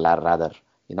 or rather,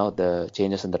 the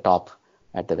changes in the top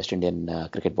at the West Indian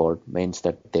Cricket Board means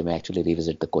that they may actually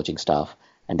revisit the coaching staff,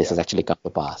 and this has actually come to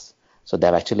pass. So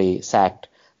they've actually sacked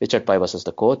Richard Pybus as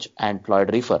the coach, and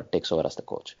Floyd Reefer takes over as the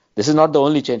coach. This is not the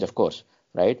only change, of course,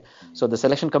 right? So the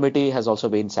selection committee has also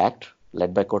been sacked,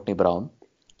 led by Courtney Brown,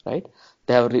 right?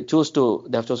 They have chosen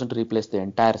to replace the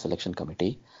entire selection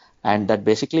committee, and that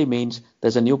basically means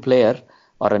there's a new player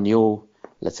or a new,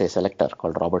 let's say, selector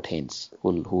called Robert Haynes,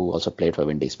 who also played for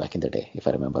Windies back in the day, if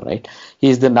I remember right.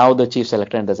 He's now the chief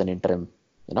selector, and there's an interim,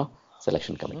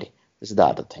 selection committee. This is the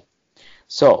other thing.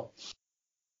 So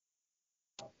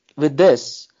with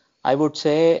this, I would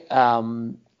say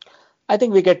I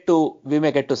think we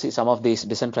may get to see some of these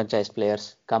disenfranchised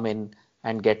players come in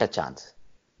and get a chance,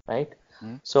 right?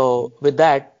 So with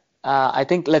that, I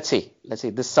think let's see.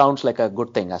 This sounds like a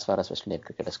good thing as far as West Indian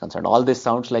cricket is concerned. All this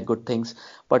sounds like good things,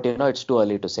 but it's too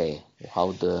early to say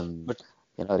how the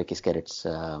Ricky Skerritt's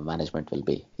management will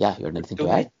be. Yeah, you had anything to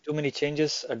add? Too many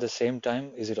changes at the same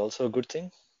time. Is it also a good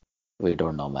thing? We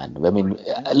don't know, man. I mean,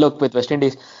 look, with West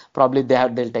Indies, probably they'll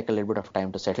take a little bit of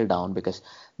time to settle down because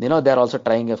they're also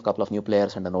trying a couple of new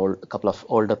players and a couple of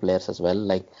older players as well.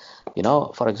 Like,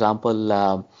 for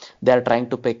example, they're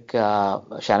trying to pick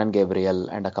Shannon Gabriel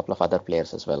and a couple of other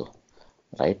players as well,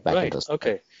 right? Right.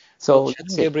 Okay. So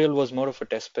Shannon Gabriel was more of a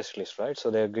test specialist, right?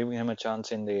 So they're giving him a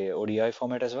chance in the ODI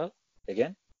format as well,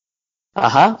 again.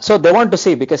 So they want to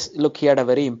see because look, he had a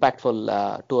very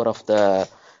impactful tour of the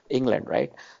England,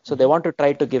 right? So they want to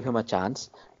try to give him a chance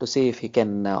to see if he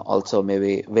can also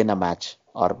maybe win a match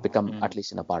or become at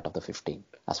least in a part of the 15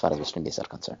 as far as West Indies are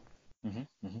concerned.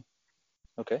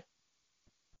 Okay.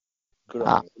 Good.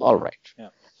 All right. Yeah.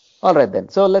 All right then.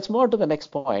 So let's move on to the next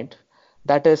point.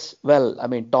 That is,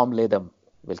 Tom Latham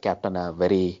will captain a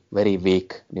very, very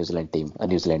weak New Zealand team, a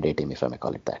New Zealand A team, if I may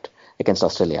call it that, against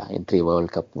Australia in 3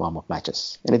 World Cup warm-up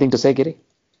matches. Anything to say, Giri?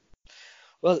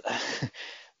 Well,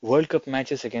 World Cup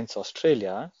matches against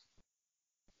Australia,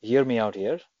 hear me out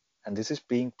here, and this is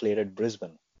being played at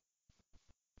Brisbane.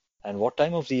 And what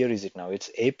time of the year is it now?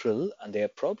 It's April, and they are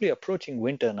probably approaching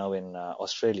winter now in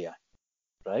Australia,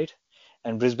 right?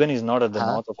 And Brisbane is not at the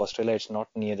north of Australia, it's not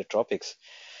near the tropics.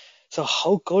 So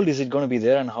how cold is it going to be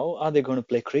there, and how are they going to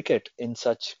play cricket in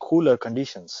such cooler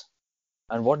conditions?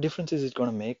 And what difference is it going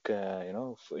to make,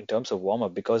 in terms of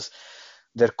warm-up? Because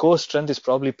their core strength is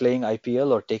probably playing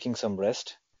IPL or taking some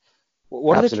rest.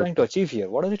 What are they trying to achieve here?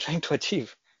 What are they trying to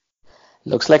achieve?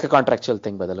 Looks like a contractual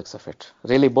thing by the looks of it.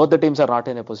 Really, both the teams are not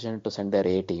in a position to send their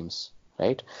A teams,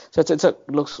 right? So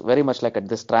looks very much like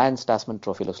this Trans-Tasman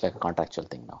Trophy looks like a contractual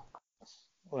thing now.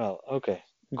 Well, okay.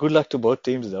 Good luck to both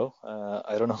teams, though.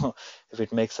 I don't know if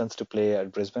it makes sense to play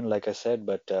at Brisbane, like I said,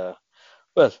 but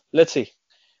well, let's see.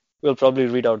 We'll probably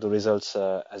read out the results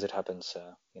as it happens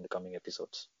in the coming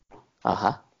episodes.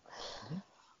 All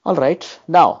right.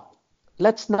 Now,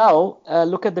 let's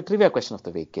look at the trivia question of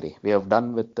the week, Giri. We have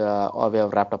done with, or we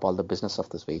have wrapped up all the business of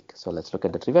this week. So let's look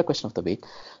at the trivia question of the week.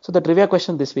 So the trivia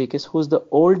question this week is, who's the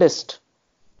oldest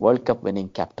World Cup winning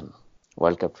captain?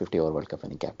 World Cup 50 over World Cup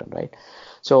winning captain, right?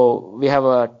 So we have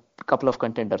a couple of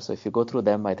contenders. So if you go through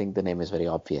them, I think the name is very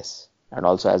obvious. And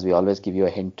also, as we always give you a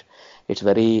hint, it's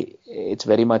very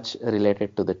much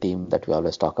related to the team that we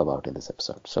always talk about in this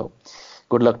episode. So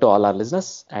good luck to all our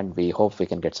listeners, and we hope we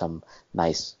can get some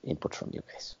nice input from you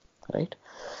guys, right?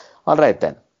 All right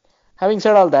then. Having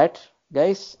said all that,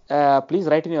 guys, please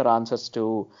write in your answers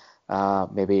to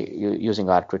maybe using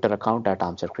our Twitter account at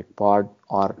Armchair Cricket Pod,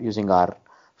 or using our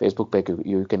Facebook page.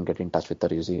 You can get in touch with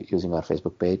us using our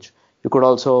Facebook page. You could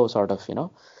also sort of,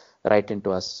 write into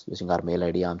us using our mail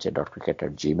ID,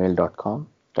 armchair.cricket@gmail.com,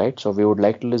 right? So we would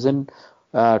like to listen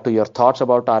to your thoughts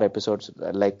about our episodes,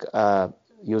 like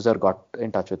user got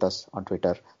in touch with us on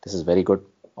Twitter. This is very good.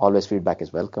 Always feedback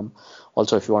is welcome.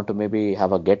 Also, if you want to maybe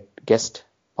have a guest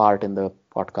part in the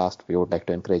podcast, we would like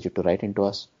to encourage you to write into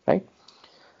us, right?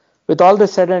 With all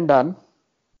this said and done,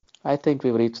 I think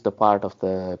we've reached the part of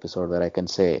the episode where I can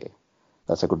say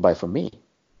that's a goodbye from me.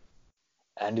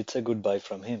 And it's a goodbye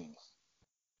from him.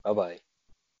 Bye-bye.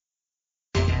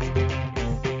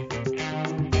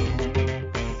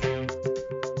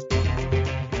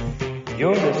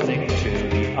 You're listening to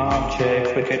the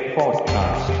Armchair Cricket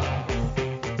Podcast.